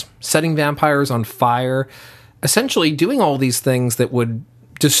vampires, setting vampires on fire, essentially doing all these things that would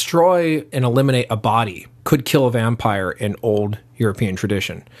destroy and eliminate a body could kill a vampire in old European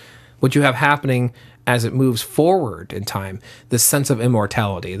tradition. What you have happening as it moves forward in time, this sense of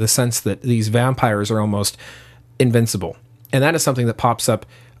immortality, the sense that these vampires are almost invincible. And that is something that pops up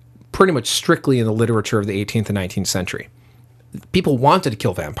pretty much strictly in the literature of the 18th and 19th century. people wanted to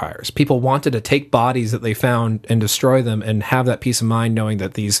kill vampires. People wanted to take bodies that they found and destroy them and have that peace of mind knowing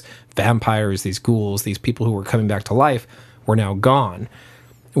that these vampires, these ghouls, these people who were coming back to life were now gone.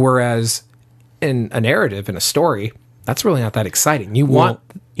 Whereas in a narrative, in a story, that's really not that exciting. You want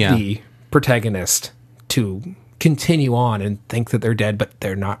the protagonist to continue on and think that they're dead, but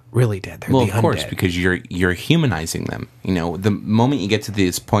they're not really dead. They're the undead. Of course, because you're humanizing them. You know, the moment you get to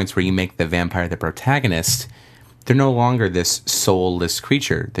these points where you make the vampire the protagonist, they're no longer this soulless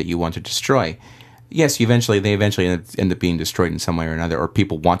creature that you want to destroy. Yes, they eventually end up being destroyed in some way or another, or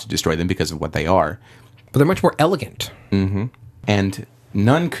people want to destroy them because of what they are. But they're much more elegant. Mm-hmm. And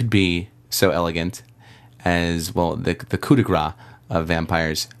none could be so elegant as, well, the coup de grace of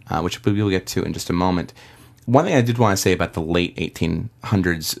vampires, which we'll get to in just a moment. One thing I did want to say about the late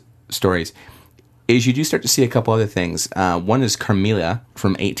 1800s stories is you do start to see a couple other things. One is Carmilla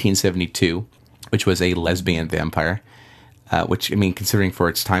from 1872, which was a lesbian vampire, which, I mean, considering for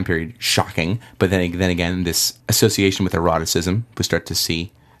its time period, shocking. But then again, this association with eroticism we start to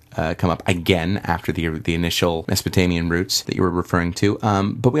see come up again after the initial Mesopotamian roots that you were referring to.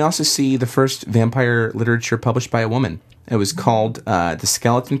 But we also see the first vampire literature published by a woman. It was called The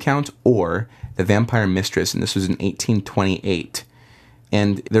Skeleton Count or The Vampire Mistress, and this was in 1828.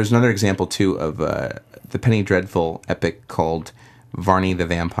 And there's another example, too, of the Penny Dreadful epic called Varney the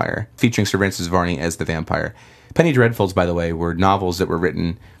Vampire, featuring Sir Francis Varney as the vampire. Penny Dreadfuls, by the way, were novels that were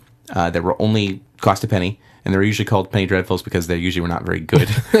written that were only cost a penny, and they're usually called Penny Dreadfuls because they usually were not very good.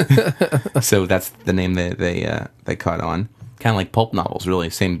 So that's the name that they caught on. Kind of like pulp novels, really.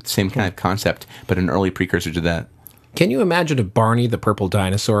 Same kind of concept, but an early precursor to that. Can you imagine if Barney the Purple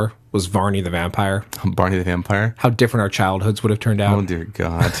Dinosaur was Varney the Vampire? Barney the Vampire? How different our childhoods would have turned out. Oh, dear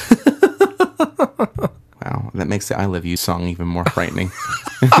God. Wow, that makes the I Love You song even more frightening.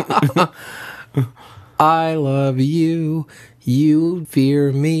 I love you, you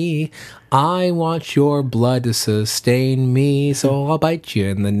fear me. I want your blood to sustain me, so I'll bite you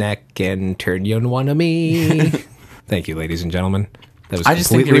in the neck and turn you into one of me. Thank you, ladies and gentlemen. That was I just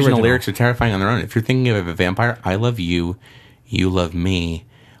think the original lyrics are terrifying on their own. If you're thinking of a vampire, I love you, you love me.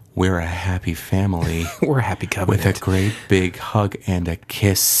 We're a happy family. We're a happy covenant. With a great big hug and a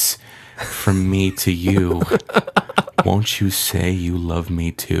kiss from me to you. Won't you say you love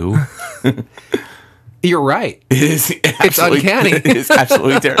me too? You're right. It's uncanny. It is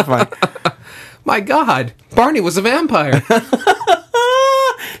absolutely terrifying. My God, Barney was a vampire.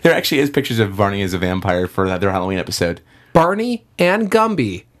 There actually is pictures of Barney as a vampire for their Halloween episode. Barney and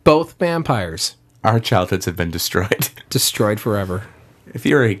Gumby, both vampires. Our childhoods have been destroyed. Destroyed forever. If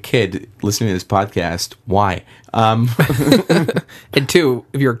you're a kid listening to this podcast, why? And two,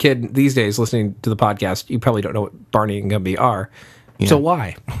 if you're a kid these days listening to the podcast, you probably don't know what Barney and Gumby are. Yeah. So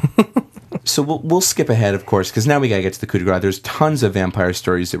why? So we'll skip ahead, of course, because now we got to get to the coup de grace. There's tons of vampire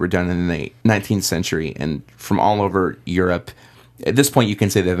stories that were done in the 19th century and from all over Europe. At this point, you can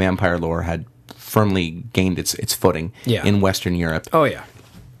say the vampire lore had firmly gained its footing in Western Europe. Oh, yeah.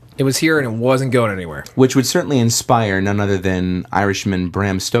 It was here and it wasn't going anywhere. Which would certainly inspire none other than Irishman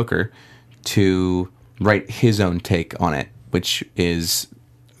Bram Stoker to write his own take on it, which is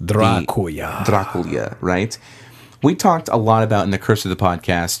Dracula, right? We talked a lot about, in the Curse of the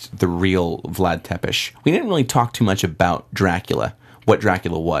Podcast, the real Vlad Tepes. We didn't really talk too much about Dracula, what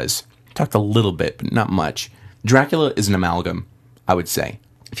Dracula was. We talked a little bit, but not much. Dracula is an amalgam, I would say.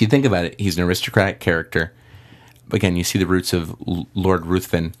 If you think about it, he's an aristocratic character. Again, you see the roots of Lord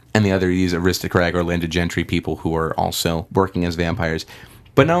Ruthven and these aristocratic or landed gentry people who are also working as vampires.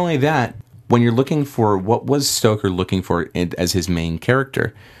 But not only that, when you're looking for what was Stoker looking for as his main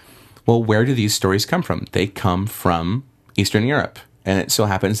character, well, where do these stories come from? They come from Eastern Europe. And it so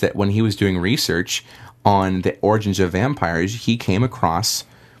happens that when he was doing research on the origins of vampires, he came across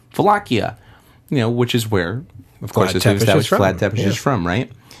Wallachia, which is where, of course, as we've established, Vlad Tepes is from, right?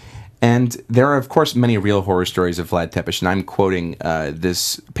 And there are, of course, many real horror stories of Vlad Tepes, and I'm quoting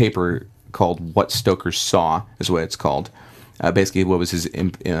this paper called "What Stoker Saw" is what it's called. Basically, what was his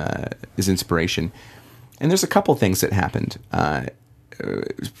inspiration. And there's a couple things that happened,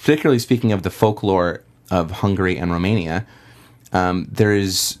 particularly speaking of the folklore of Hungary and Romania. There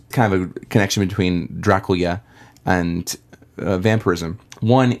is kind of a connection between Dracula and vampirism.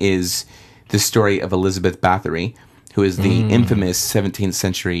 One is the story of Elizabeth Bathory, who is the infamous 17th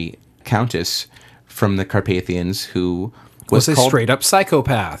century countess from the Carpathians who was a straight-up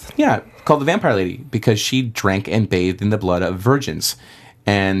psychopath. Yeah, called the Vampire Lady because she drank and bathed in the blood of virgins.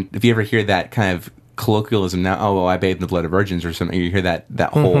 And if you ever hear that kind of colloquialism now, I bathed in the blood of virgins or something, you hear that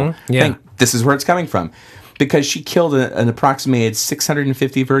whole thing. This is where it's coming from. because she killed an approximated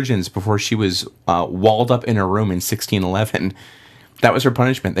 650 virgins before she was walled up in her room in 1611. That was her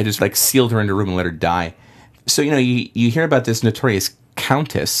punishment. They just like sealed her in a room and let her die. So, you hear about this notorious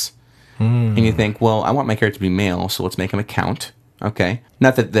countess, and you think, well, I want my character to be male, so let's make him a count. Okay.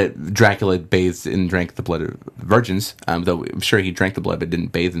 Not that Dracula bathed and drank the blood of virgins, though I'm sure he drank the blood but didn't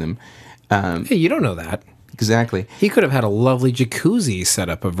bathe in them. Hey, you don't know that. Exactly. He could have had a lovely jacuzzi set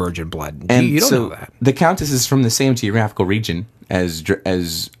up of virgin blood. And you don't know that. The Countess is from the same geographical region as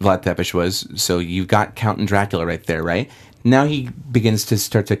Vlad Tepes was, so you've got Count and Dracula right there, right? Now he begins to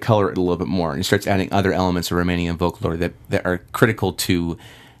start to color it a little bit more, and he starts adding other elements of Romanian folklore that are critical to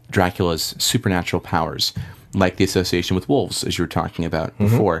Dracula's supernatural powers, like the association with wolves, as you were talking about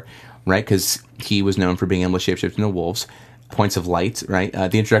before, right? Because he was known for being able to shapeshift into wolves. Points of light, right?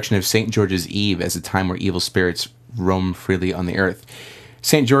 The introduction of St. George's Eve as a time where evil spirits roam freely on the earth.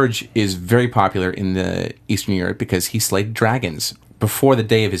 St. George is very popular in the Eastern Europe because he slayed dragons before the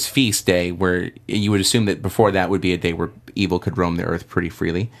day of his feast day, where you would assume that before that would be a day where evil could roam the earth pretty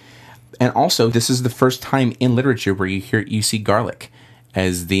freely. And also, this is the first time in literature where you see garlic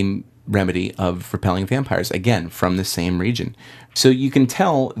as the remedy of repelling vampires, again, from the same region. So you can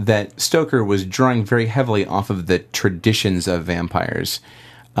tell that Stoker was drawing very heavily off of the traditions of vampires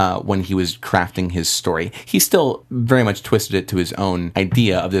when he was crafting his story. He still very much twisted it to his own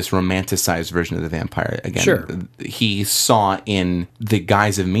idea of this romanticized version of the vampire. Again, Sure. He saw in the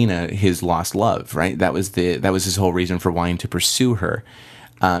guise of Mina his lost love, right? That was his whole reason for wanting to pursue her,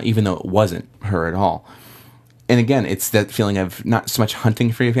 even though it wasn't her at all. And again, it's that feeling of not so much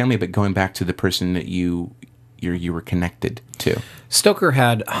hunting for your family, but going back to the person that you were connected to. Stoker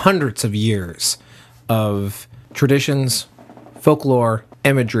had hundreds of years of traditions, folklore,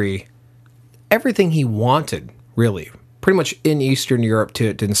 imagery, everything he wanted, really, pretty much in Eastern Europe to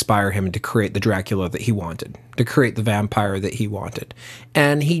inspire him to create the Dracula that he wanted, to create the vampire that he wanted.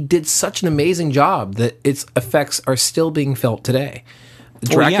 And he did such an amazing job that its effects are still being felt today.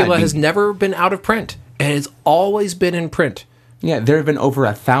 Dracula has never been out of print. And it's always been in print. Yeah, there have been over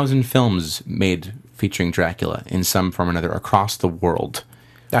 1,000 films made featuring Dracula in some form or another across the world.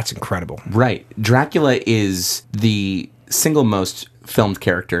 That's incredible. Right. Dracula is the single most filmed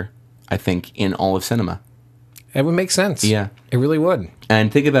character, I think, in all of cinema. It would make sense. Yeah. It really would.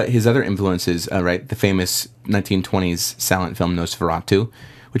 And think about his other influences, right? The famous 1920s silent film Nosferatu,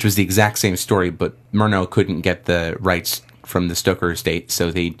 which was the exact same story, but Murnau couldn't get the rights from the Stoker estate,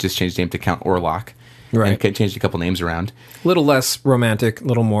 so they just changed his name to Count Orlok. Right. And changed a couple names around. A little less romantic, a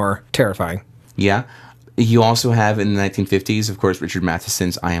little more terrifying. Yeah. You also have, in the 1950s, of course, Richard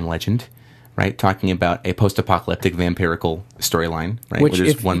Matheson's I Am Legend, right? Talking about a post-apocalyptic vampirical storyline, right? Where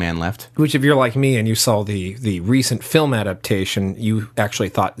there's one man left. Which, if you're like me and you saw the recent film adaptation, you actually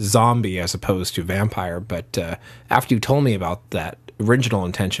thought zombie as opposed to vampire. But after you told me about that original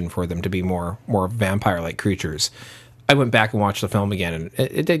intention for them to be more vampire-like creatures, I went back and watched the film again, and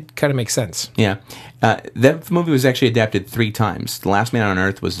it did kind of make sense. Yeah. That movie was actually adapted 3 times. The Last Man on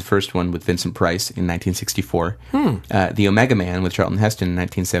Earth was the first one with Vincent Price in 1964. The Omega Man with Charlton Heston in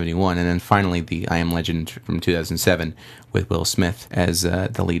 1971. And then finally the I Am Legend from 2007 with Will Smith as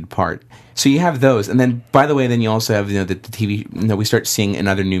the lead part. So you have those. And then, by the way, then you also have the TV. We start seeing in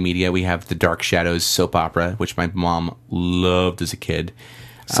other new media. We have the Dark Shadows soap opera, which my mom loved as a kid.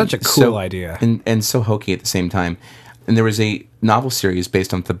 Such a cool idea. And so hokey at the same time. And there was a novel series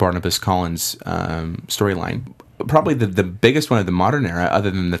based on the Barnabas Collins storyline. Probably the biggest one of the modern era,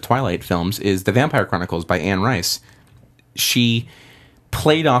 other than the Twilight films, is The Vampire Chronicles by Anne Rice. She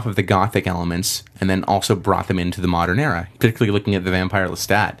played off of the Gothic elements and then also brought them into the modern era, particularly looking at the vampire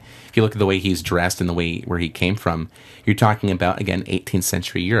Lestat. If you look at the way he's dressed and the way where he came from, you're talking about, again, 18th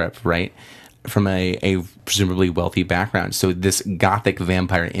century Europe, right? From a presumably wealthy background. So this Gothic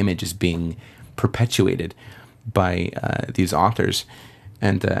vampire image is being perpetuated by these authors,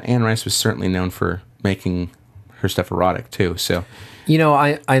 and Anne Rice was certainly known for making her stuff erotic too. So,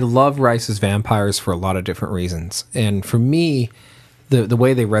 I love Rice's vampires for a lot of different reasons, and for me, the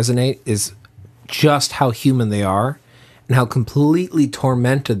way they resonate is just how human they are, and how completely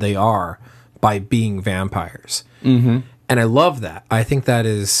tormented they are by being vampires. Mm-hmm. And I love that. I think that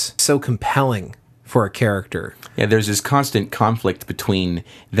is so compelling for a character. Yeah, there's this constant conflict between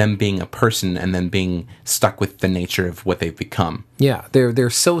them being a person and then being stuck with the nature of what they've become. Yeah, they're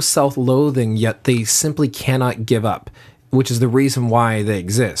so self-loathing, yet they simply cannot give up, which is the reason why they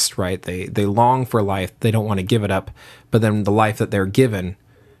exist, right? They long for life, they don't want to give it up, but then the life that they're given,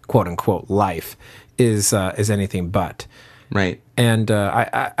 quote-unquote life, is anything but. Right. And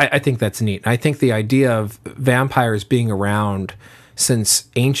I think that's neat. I think the idea of vampires being around since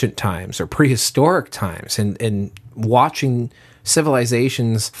ancient times or prehistoric times, and watching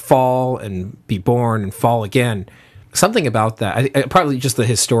civilizations fall and be born and fall again. Something about that, probably just the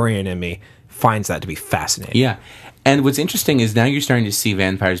historian in me, finds that to be fascinating. Yeah. And what's interesting is now you're starting to see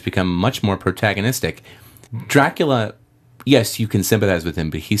vampires become much more protagonistic. Dracula, yes, you can sympathize with him,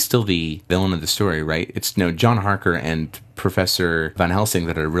 but he's still the villain of the story, right? It's John Harker and Professor Van Helsing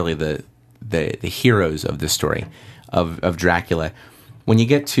that are really the heroes of this story of Dracula. When you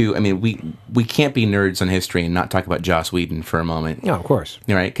get to, I mean, we can't be nerds on history and not talk about Joss Whedon for a moment. Yeah, of course.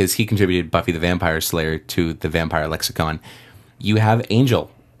 Right? Because he contributed Buffy the Vampire Slayer to the vampire lexicon. You have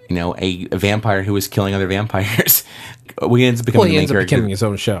Angel, a vampire who was killing other vampires. He ends up becoming his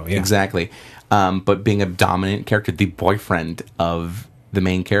own show. Yeah, exactly. But being a dominant character, the boyfriend of the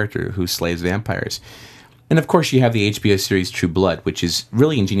main character who slays vampires. And of course, you have the HBO series True Blood, which is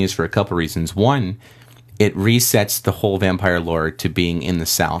really ingenious for a couple reasons. One, it resets the whole vampire lore to being in the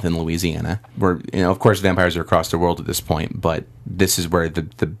South, in Louisiana, where, of course, vampires are across the world at this point, but this is where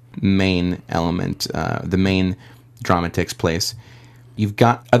the main element, the main drama takes place. You've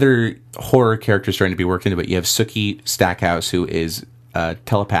got other horror characters starting to be worked into it. You have Sookie Stackhouse, who is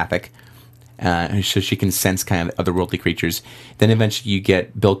telepathic, so she can sense kind of otherworldly creatures. Then eventually you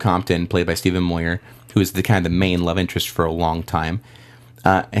get Bill Compton, played by Stephen Moyer, who is the kind of the main love interest for a long time.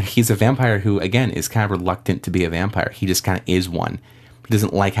 And he's a vampire who, again, is kind of reluctant to be a vampire. He just kind of is one. He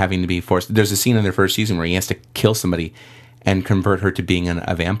doesn't like having to be forced. There's a scene in their first season where he has to kill somebody and convert her to being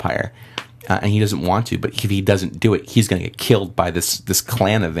a vampire. And he doesn't want to, but if he doesn't do it, he's going to get killed by this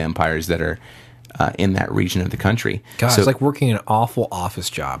clan of vampires that are in that region of the country. God, so, it's like working an awful office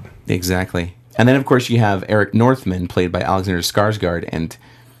job. Exactly. And then, of course, you have Eric Northman, played by Alexander Skarsgård, and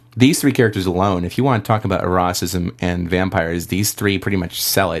these three characters alone, if you want to talk about eroticism and vampires, these three pretty much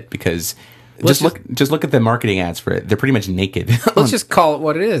sell it, because just look at the marketing ads for it. They're pretty much naked. Let's just call it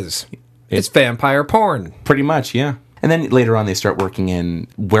what it is. It's vampire porn. Pretty much, yeah. And then later on, they start working in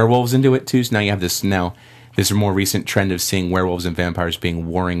werewolves into it too. So now you have this more recent trend of seeing werewolves and vampires being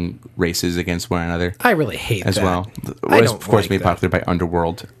warring races against one another. I really hate as that. Well. I don't of course, like made that. popular by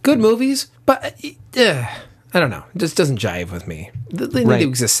Underworld. Good movies, but I don't know. It just doesn't jive with me. They need to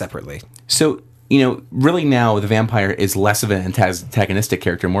exist separately. So, really now the vampire is less of an antagonistic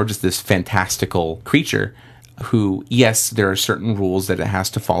character, more just this fantastical creature who, yes, there are certain rules that it has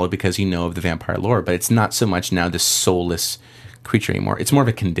to follow because of the vampire lore, but it's not so much now this soulless creature anymore. It's more of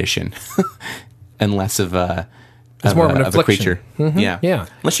a condition and less of a creature. Mm-hmm. Yeah.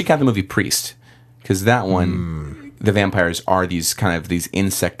 Unless you count the movie Priest, because that one, the vampires are these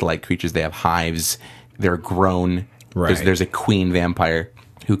insect-like creatures. They have hives. They're grown. Right. There's a queen vampire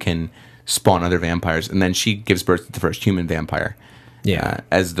who can spawn other vampires, and then she gives birth to the first human vampire. Yeah,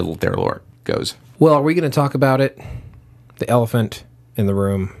 as their lore goes. Well, are we going to talk about it? The elephant in the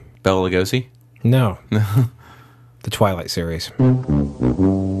room. Bela Lugosi? No. The Twilight series.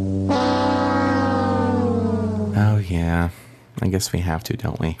 Oh yeah, I guess we have to,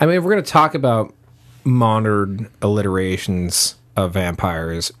 don't we? I mean, if we're going to talk about modern alliterations of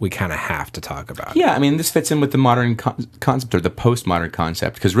vampires, we kind of have to talk about it. Yeah, I mean, this fits in with the modern concept, or the postmodern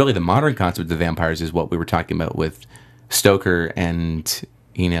concept, because really the modern concept of vampires is what we were talking about with Stoker and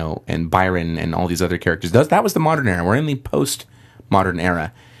and Byron and all these other characters. That was the modern era. We're in the postmodern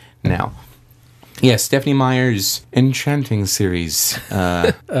era now. Yes, Stephanie Meyer's Enchanting series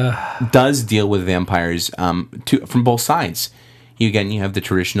does deal with vampires from both sides. You have the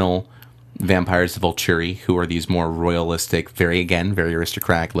traditional vampires, the Volturi, who are these more royalistic, very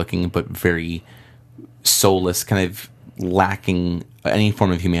aristocratic looking, but very soulless, kind of lacking any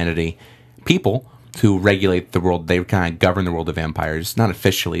form of humanity people who regulate the world. They kind of govern the world of vampires, not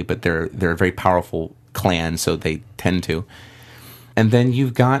officially, but they're a very powerful clan, so they tend to. And then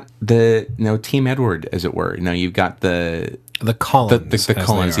you've got the Team Edward, as it were. You've got the Cullens, the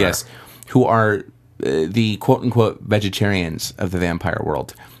Cullens, yes, who are the quote unquote vegetarians of the vampire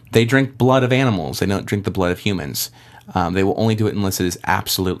world. They drink blood of animals. They don't drink the blood of humans. They will only do it unless it is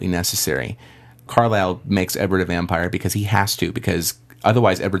absolutely necessary. Carlisle makes Edward a vampire because he has to, because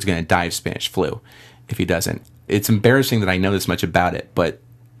otherwise Edward's going to die of Spanish flu if he doesn't. It's embarrassing that I know this much about it, but...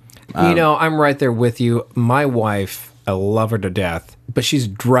 I'm right there with you. My wife, I love her to death, but she's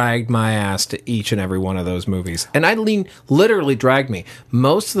dragged my ass to each and every one of those movies. And literally dragged me.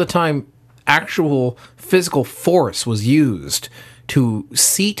 Most of the time, actual physical force was used to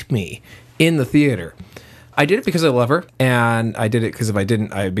seat me in the theater. I did it because I love her, and I did it because if I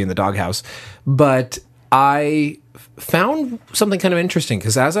didn't, I'd be in the doghouse. But I found something kind of interesting,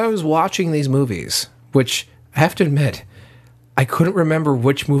 because as I was watching these movies, which I have to admit, I couldn't remember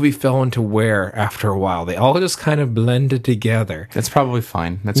which movie fell into where after a while. They all just kind of blended together. That's probably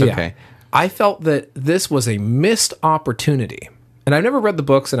fine. That's okay. I felt that this was a missed opportunity. And I've never read the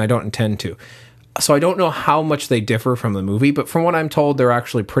books, and I don't intend to. So I don't know how much they differ from the movie, but from what I'm told, they're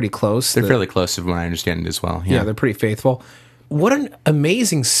actually pretty close. They're fairly close from what I understand as well. Yeah, they're pretty faithful. What an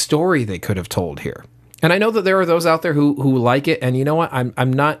amazing story they could have told here. And I know that there are those out there who like it, and you know what?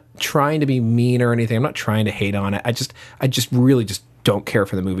 I'm not trying to be mean or anything. I'm not trying to hate on it. I just really just don't care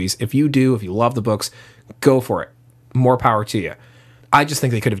for the movies. If you do, if you love the books, go for it. More power to you. I just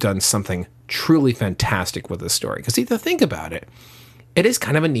think they could have done something truly fantastic with this story. Because see, to think about it, it is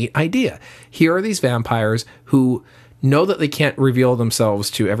kind of a neat idea. Here are these vampires who know that they can't reveal themselves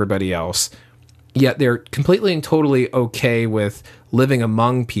to everybody else, yet they're completely and totally okay with living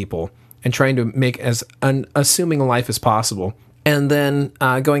among people and trying to make as unassuming a life as possible. And then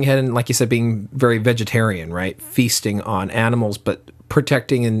going ahead and, like you said, being very vegetarian, right? Feasting on animals, but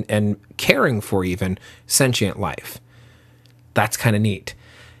protecting and caring for even sentient life. That's kind of neat.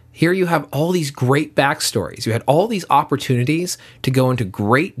 Here you have all these great backstories. You had all these opportunities to go into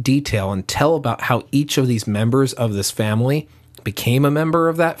great detail and tell about how each of these members of this family became a member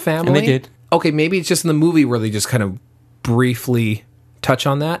of that family. And they did. Okay, maybe it's just in the movie where they just kind of briefly touch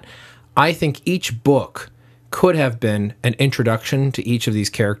on that. I think each book could have been an introduction to each of these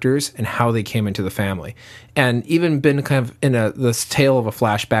characters and how they came into the family, and even been kind of in this tale of a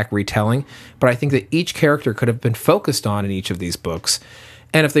flashback retelling. But I think that each character could have been focused on in each of these books.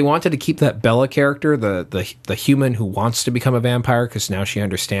 And if they wanted to keep that Bella character, the human who wants to become a vampire because now she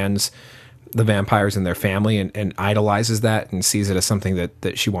understands the vampires in their family and idolizes that and sees it as something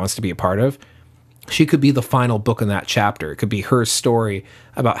that she wants to be a part of, she could be the final book in that chapter. It could be her story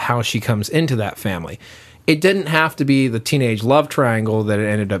about how she comes into that family. It didn't have to be the teenage love triangle that it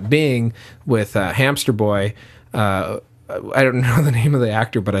ended up being with Hamster Boy. I don't know the name of the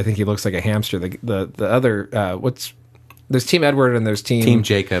actor, but I think he looks like a hamster. The other there's Team Edward and there's Team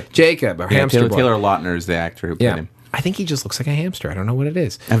Jacob. Jacob, or Hamster Boy. Taylor Lautner is the actor who played him. I think he just looks like a hamster. I don't know what it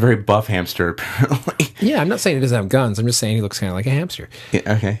is. A very buff hamster, apparently. Yeah, I'm not saying he doesn't have guns. I'm just saying he looks kind of like a hamster. Yeah,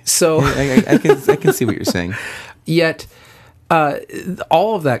 okay. So I can see what you're saying. Yet,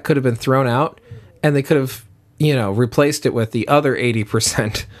 all of that could have been thrown out, and they could have, replaced it with the other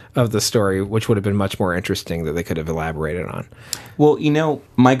 80% of the story, which would have been much more interesting that they could have elaborated on. Well,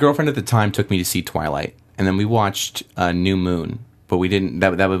 my girlfriend at the time took me to see Twilight, and then we watched New Moon, but we didn't.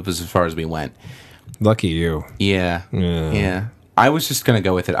 That was as far as we went. Lucky you. Yeah. I was just going to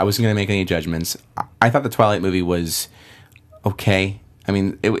go with it. I wasn't going to make any judgments. I thought the Twilight movie was okay. I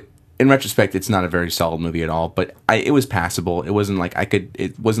mean, in retrospect, it's not a very solid movie at all, but it was passable. It wasn't like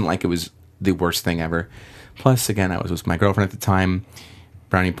it wasn't like it was the worst thing ever. Plus, again, I was with my girlfriend at the time.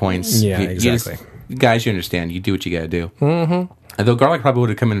 Brownie points. Yeah, exactly. Guys, you understand. You do what you got to do. Mm-hmm. Though garlic probably would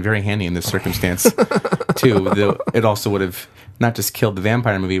have come in very handy in this circumstance, too. Though it also would have not just killed the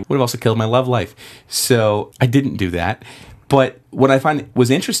vampire movie, it would have also killed my love life. So I didn't do that. But what I find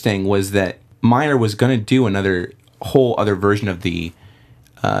was interesting was that Meyer was going to do another whole other version of the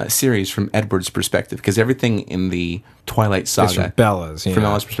series from Edward's perspective, because everything in the Twilight saga from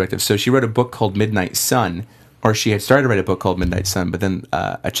Bella's perspective. So she wrote a book called Midnight Sun, or she had started to write a book called Midnight Sun, but then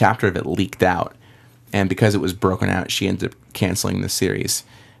a chapter of it leaked out, and because it was broken out, she ended up canceling the series.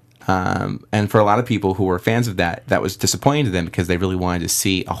 And for a lot of people who were fans of that was disappointing to them because they really wanted to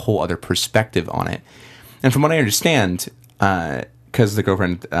see a whole other perspective on it. And from what I understand, because the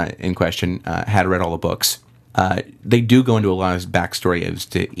girlfriend in question had read all the books, they do go into a lot of backstory as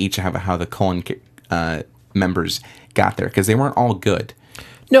to each how the Cullen members got there, because they weren't all good.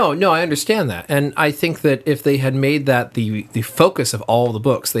 No, I understand that. And I think that if they had made that the focus of all the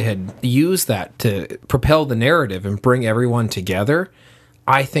books, they had used that to propel the narrative and bring everyone together,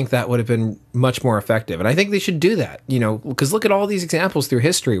 I think that would have been much more effective. And I think they should do that, because look at all these examples through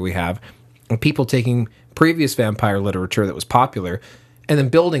history we have of people taking previous vampire literature that was popular and then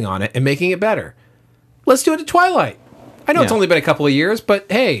building on it and making it better. Let's do it to Twilight. I know it's only been a couple of years, but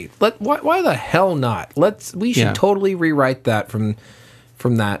hey, why the hell not? We should totally rewrite that from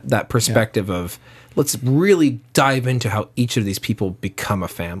that perspective of let's really dive into how each of these people become a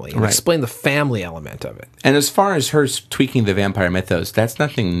family and explain the family element of it. And as far as her tweaking the vampire mythos, that's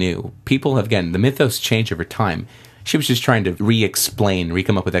nothing new. People have, again, the mythos change over time. She was just trying to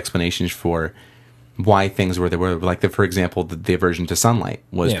come up with explanations for why things were they were. Like, for example, the aversion to sunlight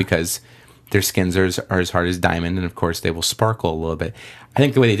was because their skins are as hard as diamond, and of course they will sparkle a little bit. I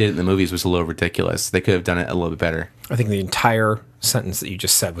think the way they did it in the movies was a little ridiculous. They could have done it a little bit better. I think the entire sentence that you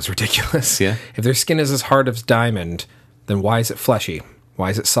just said was ridiculous. Yeah. If their skin is as hard as diamond, then why is it fleshy? Why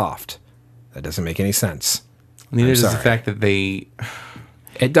is it soft? That doesn't make any sense. Neither does the sorry. fact that they...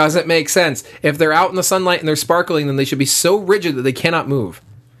 It doesn't make sense. If they're out in the sunlight and they're sparkling, then they should be so rigid that they cannot move.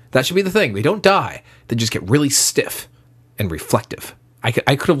 That should be the thing. They don't die. They just get really stiff and reflective. I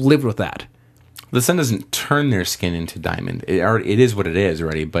could have lived with that. The sun doesn't turn their skin into diamond. It is what it is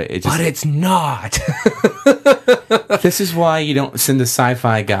already, but it just... But it's not. This is why you don't send a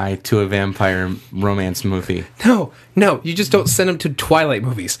sci-fi guy to a vampire romance movie. No, you just don't send them to Twilight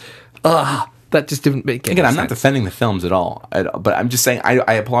movies. That just didn't make any Again, I'm sense. not defending the films at all, but I'm just saying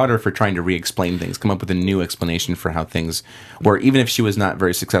I applaud her for trying to re-explain things, come up with a new explanation for how things were, even if she was not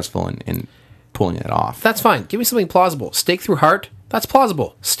very successful in pulling it off. That's fine. Give me something plausible. Stake through heart. That's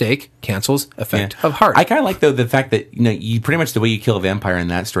plausible. Stake cancels effect of heart. I kind of like, though, the fact that, you pretty much the way you kill a vampire in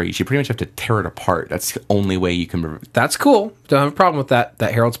that story, you pretty much have to tear it apart. That's the only way you can... That's cool. Don't have a problem with that.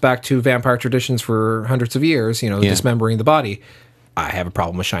 That heralds back to vampire traditions for hundreds of years, dismembering the body. I have a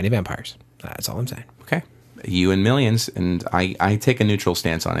problem with shiny vampires. That's all I'm saying. Okay. You and millions, and I take a neutral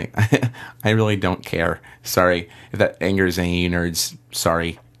stance on it. I really don't care. Sorry. If that angers any of you nerds,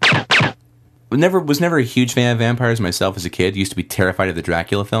 sorry. Was never a huge fan of vampires myself as a kid. Used to be terrified of the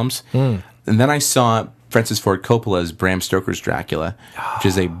Dracula films. And then I saw Francis Ford Coppola's Bram Stoker's Dracula, which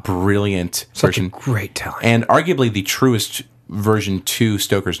is a brilliant Such version. a great talent. And arguably the truest version to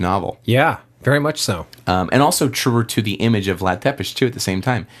Stoker's novel. Yeah, very much so. And also truer to the image of Vlad Tepes, too, at the same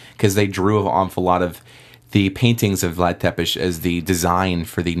time. Because they drew off a lot of the paintings of Vlad Tepes as the design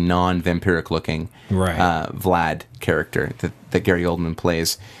for the non-vampiric looking Vlad character that Gary Oldman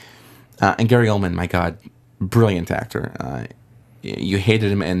plays. And Gary Oldman, my God, brilliant actor. You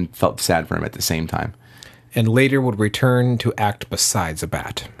hated him and felt sad for him at the same time. And later would return to act besides a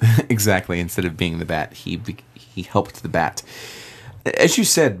bat. Exactly. Instead of being the bat, he helped the bat. As you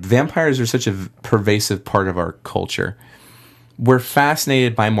said, vampires are such a pervasive part of our culture. We're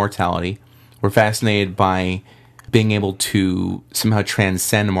fascinated by mortality. We're fascinated by being able to somehow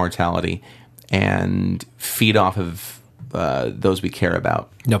transcend mortality and feed off of those we care about.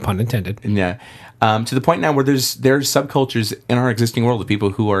 No pun intended. Yeah. To the point now where there's subcultures in our existing world of people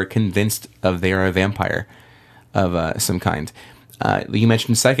who are convinced they are a vampire of some kind. You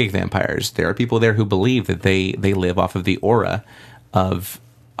mentioned psychic vampires. There are people there who believe that they live off of the aura of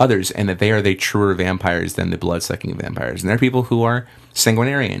others and that they are the truer vampires than the blood-sucking vampires. And there are people who are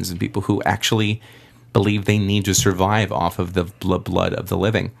sanguinarians and people who actually believe they need to survive off of the blood of the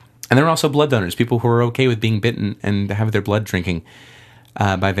living. And there are also blood donors, people who are okay with being bitten and have their blood drinking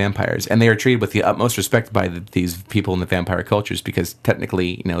by vampires. And they are treated with the utmost respect by these people in the vampire cultures because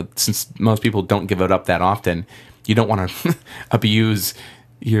technically, since most people don't give it up that often, you don't want to abuse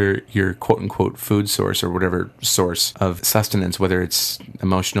your quote-unquote food source or whatever source of sustenance, whether it's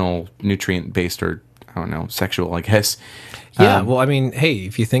emotional, nutrient-based, or, I don't know, sexual, I guess. Yeah, well, I mean, hey,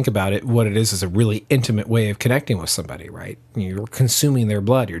 if you think about it, what it is a really intimate way of connecting with somebody, right? You're consuming their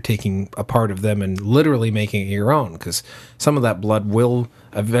blood. You're taking a part of them and literally making it your own, because some of that blood will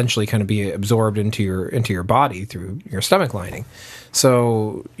eventually kind of be absorbed into your body through your stomach lining.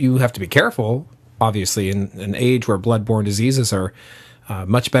 So you have to be careful, obviously, in an age where blood-borne diseases are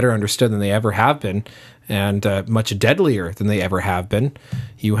much better understood than they ever have been, and much deadlier than they ever have been.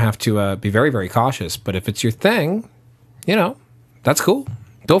 You have to be very, very cautious. But if it's your thing, that's cool.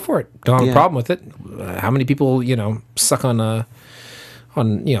 Go for it. Don't have a problem with it. How many people, suck on a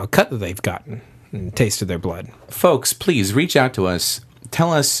cut that they've gotten and tasted their blood? Folks, please reach out to us.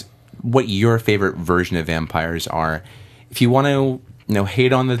 Tell us what your favorite version of vampires are. If you want to,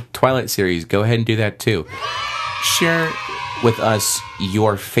 hate on the Twilight series, go ahead and do that too. Share with us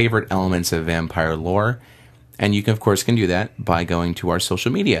your favorite elements of vampire lore. And you can, of course, do that by going to our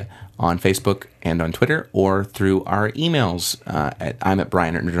social media on Facebook and on Twitter, or through our emails I'm at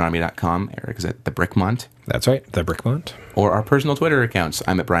Brian@nerdonomy.com. Eric is at the Brickmont. That's right, the Brickmont. Or our personal Twitter accounts.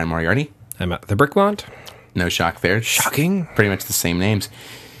 I'm at Brian Moriarty. I'm at the Brickmont. No shock there. Shocking. Pretty much the same names.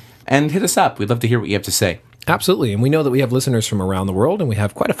 And hit us up. We'd love to hear what you have to say. Absolutely. And we know that we have listeners from around the world, and we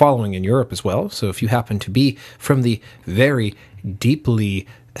have quite a following in Europe as well. So if you happen to be from the very deeply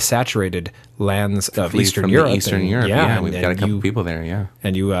saturated lands of Eastern Europe. Eastern Europe, yeah. We've got a couple people there, yeah.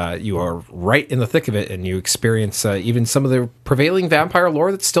 And you are right in the thick of it, and you experience even some of the prevailing vampire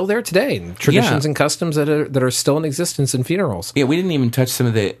lore that's still there today, and traditions and customs that are still in existence in funerals. Yeah, we didn't even touch some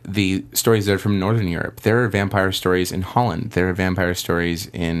of the stories that are from Northern Europe. There are vampire stories in Holland. There are vampire stories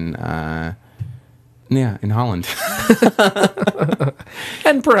in Holland.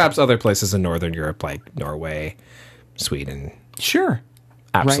 And perhaps other places in Northern Europe, like Norway, Sweden. Sure.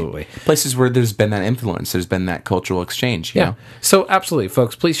 Absolutely. Right. Places where there's been that influence, there's been that cultural exchange. You know? So absolutely,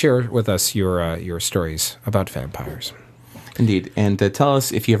 folks, please share with us your stories about vampires. Indeed. And tell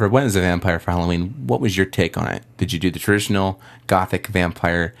us, if you ever went as a vampire for Halloween, what was your take on it? Did you do the traditional gothic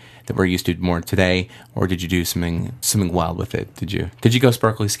vampire that we're used to more today, or did you do something wild with it? Did you go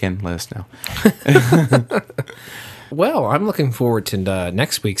sparkly skin? Let us know. Well, I'm looking forward to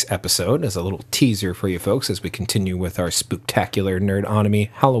next week's episode as a little teaser for you folks as we continue with our spooktacular Nerdonomy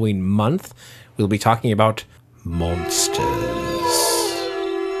Halloween month. We'll be talking about monsters.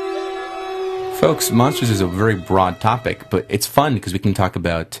 Folks, monsters is a very broad topic, but it's fun because we can talk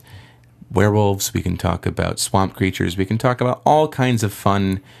about werewolves, we can talk about swamp creatures, we can talk about all kinds of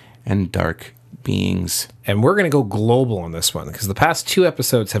fun and dark beings. And we're going to go global on this one because the past 2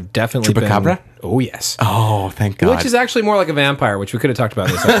 episodes have definitely Chupacabra? been... Oh, yes. Oh, thank God. Which is actually more like a vampire, which we could have talked about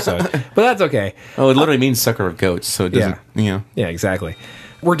in this episode. But that's okay. Oh, it literally means sucker of goats, so it doesn't, Yeah, exactly.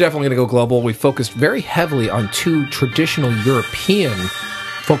 We're definitely going to go global. We focused very heavily on 2 traditional European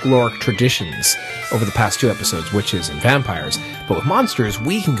folkloric traditions over the past 2 episodes, witches and vampires. But with monsters,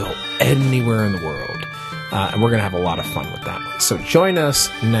 we can go anywhere in the world. And we're going to have a lot of fun with that one. So join us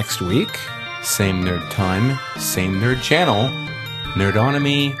next week. Same nerd time, same nerd channel,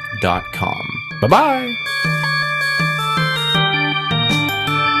 nerdonomy.com. Bye-bye.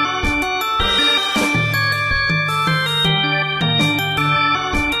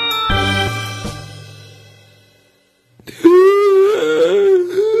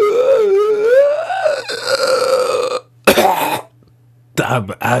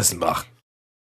 Asthma.